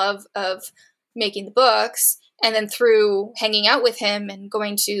this love of making the books. And then through hanging out with him and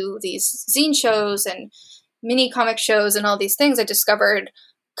going to these zine shows and mini comic shows and all these things, I discovered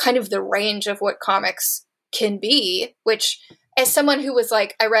kind of the range of what comics can be, which as someone who was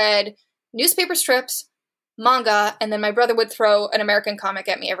like, I read newspaper strips, manga, and then my brother would throw an American comic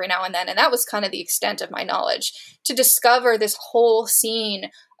at me every now and then. And that was kind of the extent of my knowledge. To discover this whole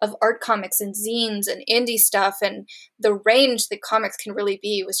scene of art comics and zines and indie stuff and the range that comics can really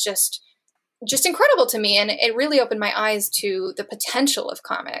be was just incredible to me. And it really opened my eyes to the potential of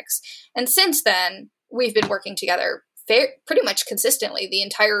comics. And since then, we've been working together pretty much consistently the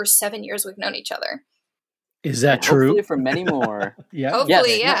entire 7 years we've known each other. Is that true? Hopefully for many more. Yeah.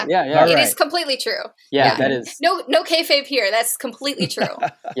 Hopefully, yes. yeah. Yeah. It is completely true. Yeah, that is. No kayfabe here. That's completely true.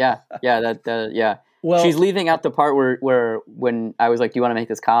 Yeah. Yeah. Well, she's leaving out the part where when I was like, do you want to make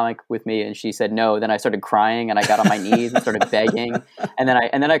this comic with me? And she said no. Then I started crying and I got on my knees and started begging. And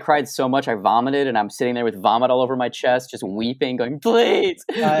then I cried so much I vomited, and I'm sitting there with vomit all over my chest, just weeping, going, please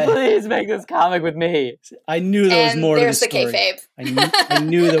make this comic with me. I knew there was more to this story. There's the kayfabe. I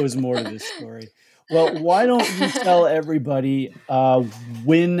knew there was more to this story. Well, why don't you tell everybody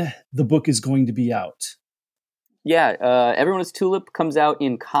when the book is going to be out? Yeah, Everyone is Tulip comes out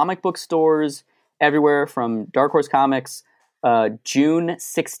in comic book stores everywhere from Dark Horse Comics June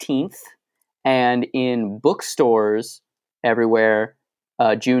 16th, and in bookstores everywhere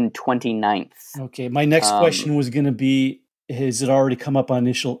June 29th. Okay, my next question was going to be, has it already come up on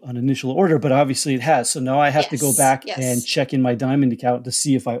initial order? But obviously it has. So now I have to go back and check in my Diamond account to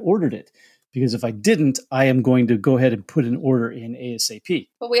see if I ordered it. Because if I didn't, I am going to go ahead and put an order in ASAP.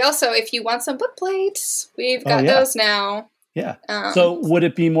 But we also, if you want some book plates, we've got those now. Yeah. So would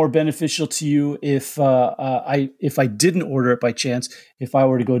it be more beneficial to you if I didn't order it by chance, if I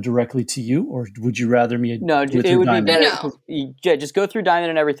were to go directly to you, or would you rather me No, go it through would Diamond? be better. Yeah, just go through Diamond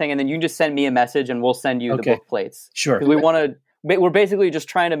and everything, and then you can just send me a message, and we'll send you the book plates. Sure. 'Cause we're basically just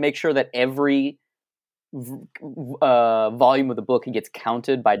trying to make sure that every volume of the book gets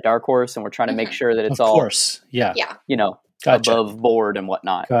counted by Dark Horse, and we're trying to make sure that it's all, Gotcha. above board and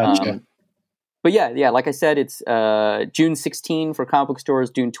whatnot. Gotcha. But yeah, like I said, it's June 16 for comic book stores,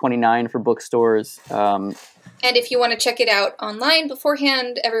 June 29 for bookstores. And if you want to check it out online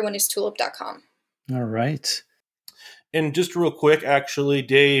beforehand, everyoneistulip.com. All right. And just real quick, actually,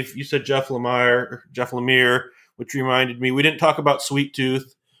 Dave, you said Jeff Lemire, which reminded me, we didn't talk about Sweet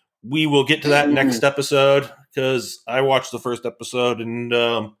Tooth. We will get to that next episode, because I watched the first episode and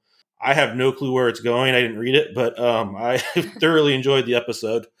I have no clue where it's going. I didn't read it, but I thoroughly enjoyed the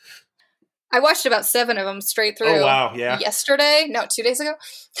episode. I watched about 7 of them straight through. Oh, wow, yeah. Yesterday? No, 2 days ago.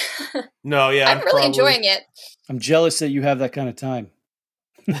 No, yeah. I'm really enjoying it. I'm jealous that you have that kind of time.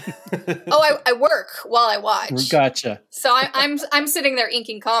 I work while I watch. Gotcha. So I'm sitting there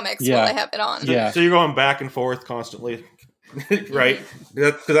inking comics while I have it on. Yeah. So you're going back and forth constantly, right?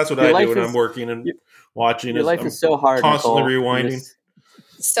 Because that's what I do when I'm working and watching. Your life is so hard, constantly Nicole. rewinding.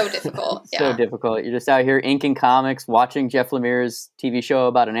 So difficult. Yeah. So difficult. You're just out here inking comics, watching Jeff Lemire's TV show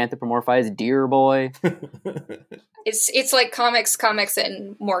about an anthropomorphized deer boy. It's like comics,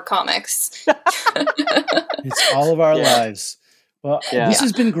 and more comics. It's all of our lives. Well, this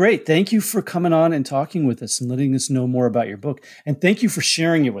has been great. Thank you for coming on and talking with us and letting us know more about your book. And thank you for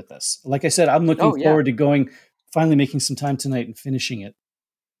sharing it with us. Like I said, I'm looking forward to finally making some time tonight and finishing it.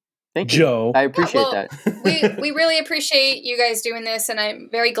 Thank you, Joe. I appreciate that. we really appreciate you guys doing this, and I'm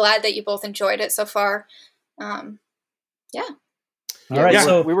very glad that you both enjoyed it so far. All right.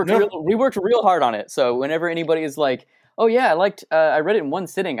 So we worked real hard on it. So whenever anybody is like, "Oh yeah, I read it in one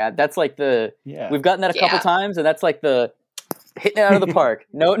sitting," that's like we've gotten that a couple times, and that's like the hitting it out of the park.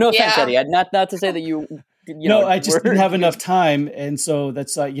 No offense, Eddie. Not to say that you know, I just didn't have enough time, and so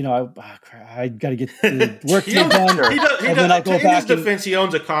that's I got to get the work done, and then I'll go back. In his defense, he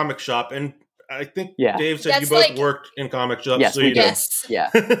owns a comic shop, and I think Dave said that's you both worked in comic shops. Yes, so we you do. Yeah,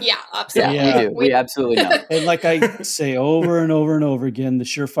 absolutely. Yeah, we do. We absolutely know. And like I say over and over and over again, the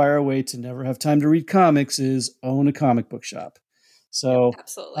surefire way to never have time to read comics is own a comic book shop. So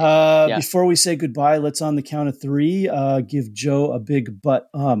before we say goodbye, let's on the count of 3 give Joe a big butt.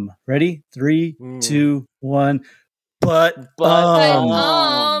 Ready? 3, 2, 1. But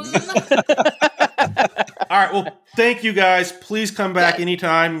All right. Well, thank you guys. Please come back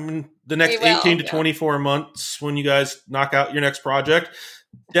anytime in the next 18 to 24 months when you guys knock out your next project.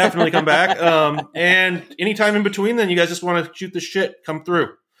 Definitely come back. And anytime in between, then you guys just want to shoot the shit, come through.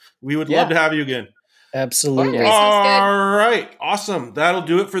 We would love to have you again. Absolutely. All right. Awesome. That'll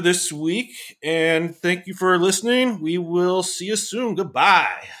do it for this week. And thank you for listening. We will see you soon.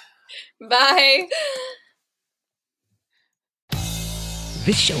 Goodbye. Bye.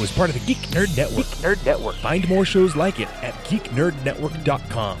 This show is part of the Geek Nerd Network. Find more shows like it at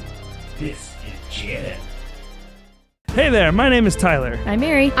geeknerdnetwork.com. This is Janet. Hey there, my name is Tyler. I'm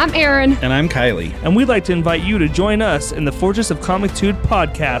Mary. I'm Aaron. And I'm Kylie. And we'd like to invite you to join us in the Fortress of Comictude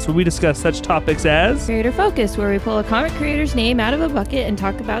podcast, where we discuss such topics as Creator Focus, where we pull a comic creator's name out of a bucket and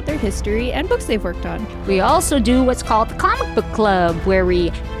talk about their history and books they've worked on. We also do what's called the Comic Book Club, where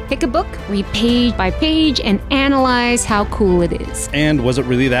we pick a book, read page by page, and analyze how cool it is. And Was It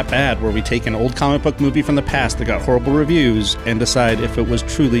Really That Bad?, where we take an old comic book movie from the past that got horrible reviews and decide if it was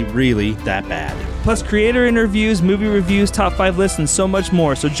truly, really that bad. Plus creator interviews, movie reviews, top 5 lists, and so much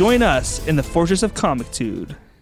more. So join us in the Fortress of Comictude.